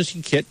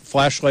emergency kit,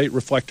 flashlight,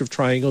 reflective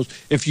triangles.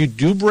 If you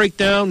do break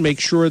down,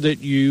 make sure that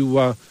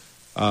you,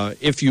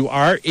 if you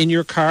are in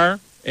your car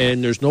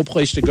and there's no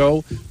place to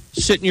go,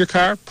 sit in your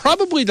car,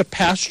 probably the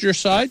passenger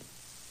side,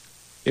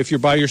 if you're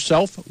by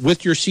yourself,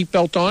 with your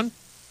seatbelt on.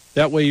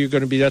 That way you're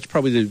going to be,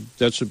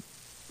 that's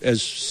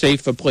as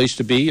safe a place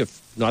to be,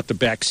 if not the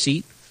back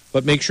seat.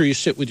 But make sure you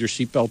sit with your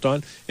seatbelt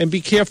on. And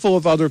be careful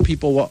of other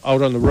people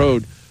out on the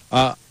road.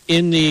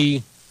 In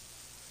the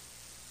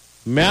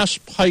Mass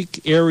Pike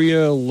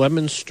area,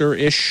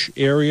 Leominster-ish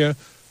area,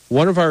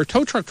 one of our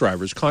contract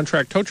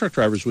tow truck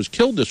drivers, was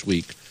killed this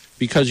week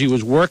because he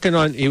was working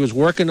on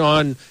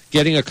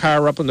getting a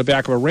car up on the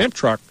back of a ramp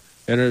truck,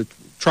 and a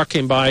truck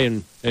came by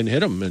and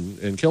hit him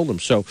and killed him.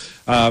 So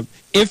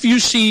if you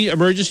see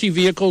emergency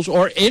vehicles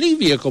or any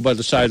vehicle by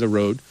the side of the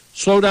road,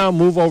 slow down,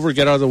 move over,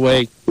 get out of the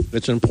way.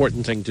 It's an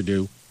important thing to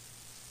do.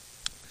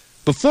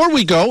 Before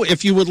we go,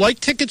 if you would like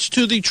tickets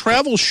to the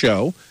travel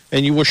show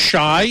and you were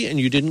shy and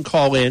you didn't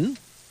call in,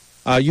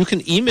 you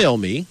can email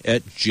me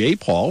at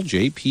jpaul,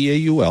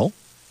 J-P-A-U-L,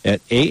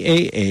 at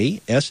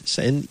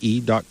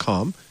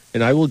AAASNE.com,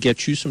 and I will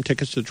get you some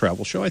tickets to the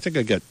travel show. I think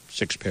I got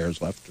 6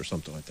 pairs left or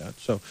something like that.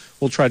 So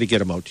we'll try to get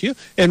them out to you.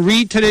 And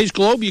read today's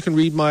Globe. You can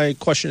read my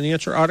question and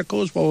answer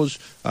article, as well as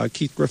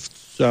Keith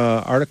Griffith's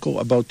article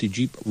about the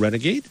Jeep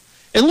Renegade.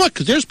 And look,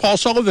 there's Paul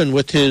Sullivan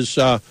with his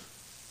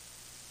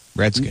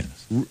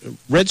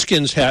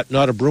Redskins hat,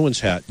 not a Bruins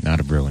hat.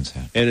 Not a Bruins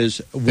hat. And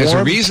his There's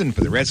a reason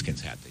for the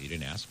Redskins hat that you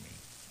didn't ask me.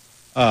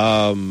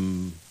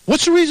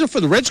 What's the reason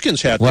for the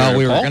Redskins hat? Well, there,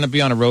 we were Paul? going to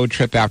be on a road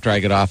trip after I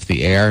get off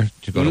the air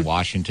to go to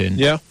Washington.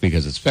 Yeah.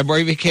 Because it's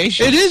February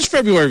vacation. It is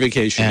February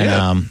vacation,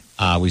 and,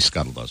 we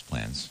scuttled those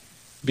plans.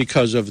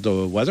 Because of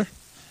the weather?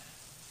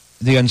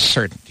 The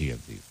uncertainty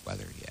of the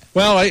weather, yeah.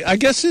 Well, I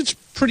guess it's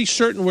pretty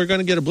certain we're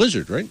going to get a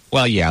blizzard, right?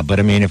 Well, yeah, but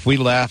I mean, if we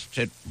left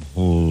at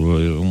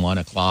 1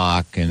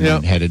 o'clock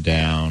and headed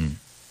down,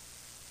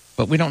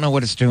 but we don't know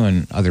what it's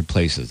doing other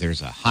places.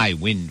 There's a high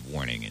wind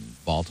warning in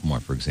Baltimore,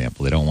 for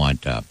example. They don't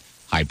want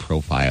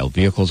high-profile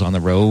vehicles on the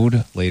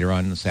road later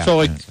on this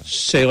afternoon.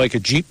 Say like a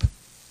Jeep?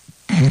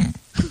 Yeah,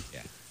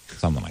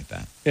 something like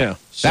that. Yeah.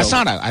 That's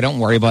not, I don't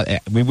worry about,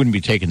 we wouldn't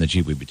be taking the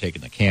Jeep, we'd be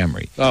taking the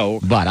Camry. Oh.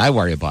 Okay. But I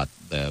worry about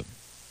the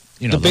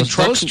big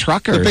trucks, those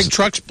truckers. The big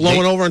trucks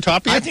blowing over on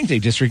top of you? I think they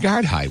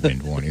disregard high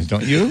wind warnings,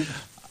 don't you?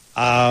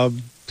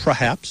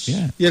 Perhaps.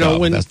 Yeah.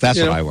 That's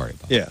what I worry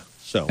about. Yeah.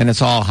 So. And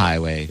it's all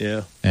highway.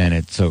 Yeah. And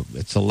it's a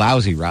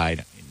lousy ride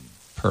in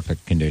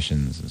perfect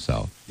conditions, and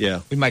so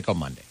we might go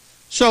Monday.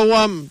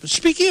 So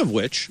speaking of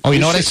which, you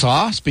know what I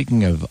saw?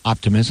 Speaking of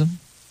optimism,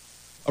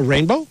 a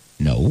rainbow?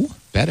 No,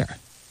 better.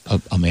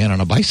 A man on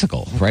a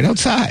bicycle right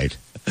outside.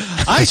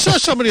 I saw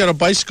somebody on a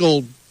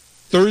bicycle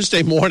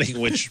Thursday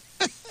morning, which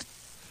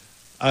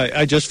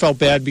I just felt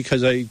bad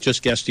because I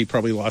just guessed he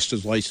probably lost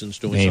his license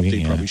doing something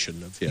he probably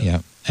shouldn't have. Yeah.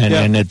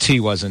 And the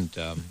T wasn't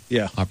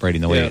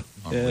operating the way it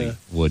normally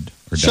would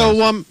or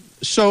does.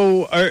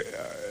 So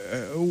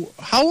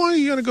how long are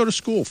you going to go to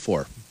school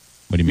for?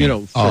 What do you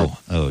mean?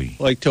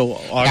 Like till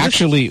August?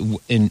 Actually,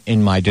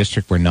 in my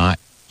district, we're not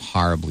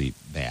horribly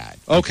bad.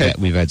 Okay.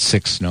 We've had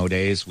 6 snow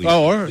days. We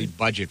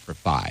budget for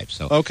 5.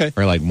 So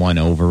we're like 1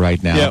 over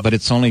right now. Yeah. But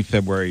it's only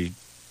February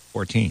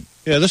 14th.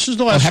 Yeah, this is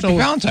the last Happy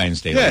Valentine's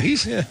Day,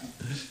 ladies. Yeah.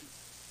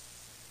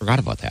 Forgot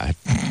about that.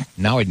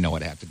 Now I'd know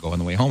I'd have to go on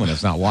the way home, and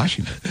it's not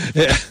Washington.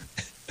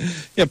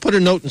 Yeah, put a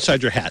note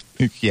inside your hat.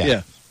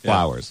 Yeah.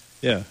 flowers.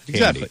 Yeah,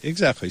 Candy.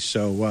 exactly.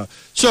 So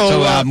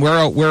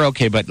we're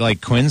okay, but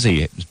like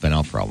Quincy has been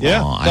out for a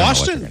long.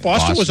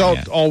 Boston was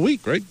out all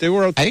week, right? They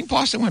were out. I think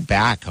Boston went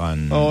back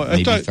on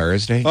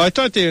Thursday. I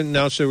thought they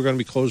announced they were going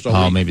to be closed all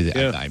week. Oh, maybe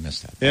I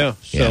missed that.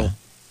 Yeah.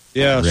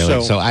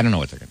 Really? So I don't know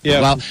what they're going to do.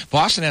 Yeah. Well,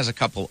 Boston has a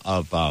couple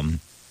of,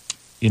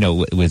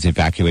 with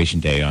Evacuation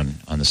Day on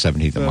the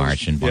 17th of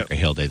March and Bunker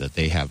Hill Day that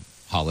they have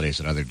holidays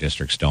that other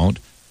districts don't.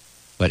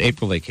 But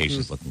April vacation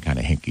is looking kind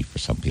of hinky for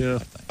some people. Yeah.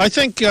 I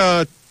think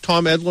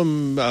Tom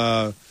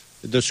Edlam,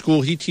 the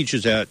school he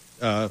teaches at,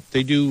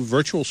 they do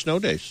virtual snow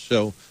days.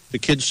 So the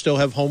kids still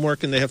have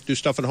homework and they have to do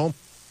stuff at home.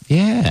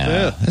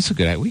 Yeah. That's a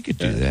good idea. We could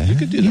do that. You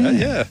could do that,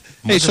 yeah.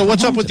 Hey, so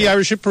what's up with the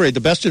Irish Hit Parade?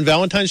 The best in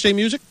Valentine's Day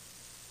music?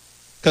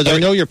 Because I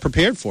know you're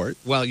prepared for it.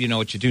 Well, you know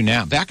what you do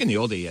now. Back in the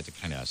old day, you had to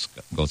kind of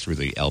go through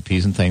the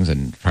LPs and things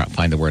and try to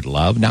find the word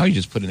love. Now you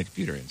just put in the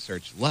computer and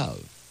search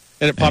love.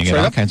 And it pops you get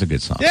right all up? kinds of good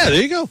songs. Yeah,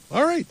 there you go.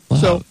 All right.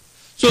 Love.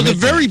 So the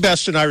very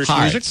best in Irish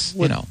Hearts, music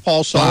with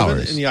Paul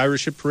Sullivan in the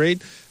Irish Hit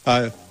Parade.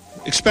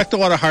 Expect a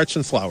lot of hearts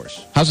and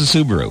flowers. How's the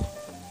Subaru?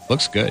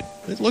 Looks good.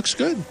 It looks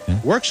good. Yeah.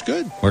 Works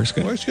good. Works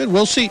good. Works good.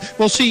 We'll see.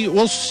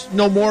 We'll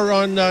know more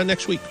on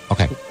next week.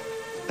 Okay.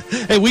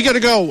 Hey, we got to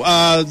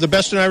go. The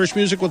best in Irish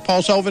music with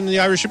Paul Sullivan in the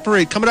Irish Hit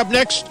Parade. Coming up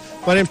next,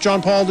 my name's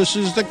John Paul. This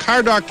is the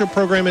Car Doctor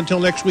program. Until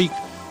next week,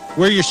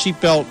 wear your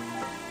seatbelt,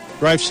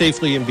 drive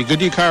safely, and be good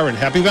to your car. And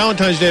happy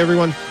Valentine's Day,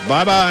 everyone.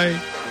 Bye-bye.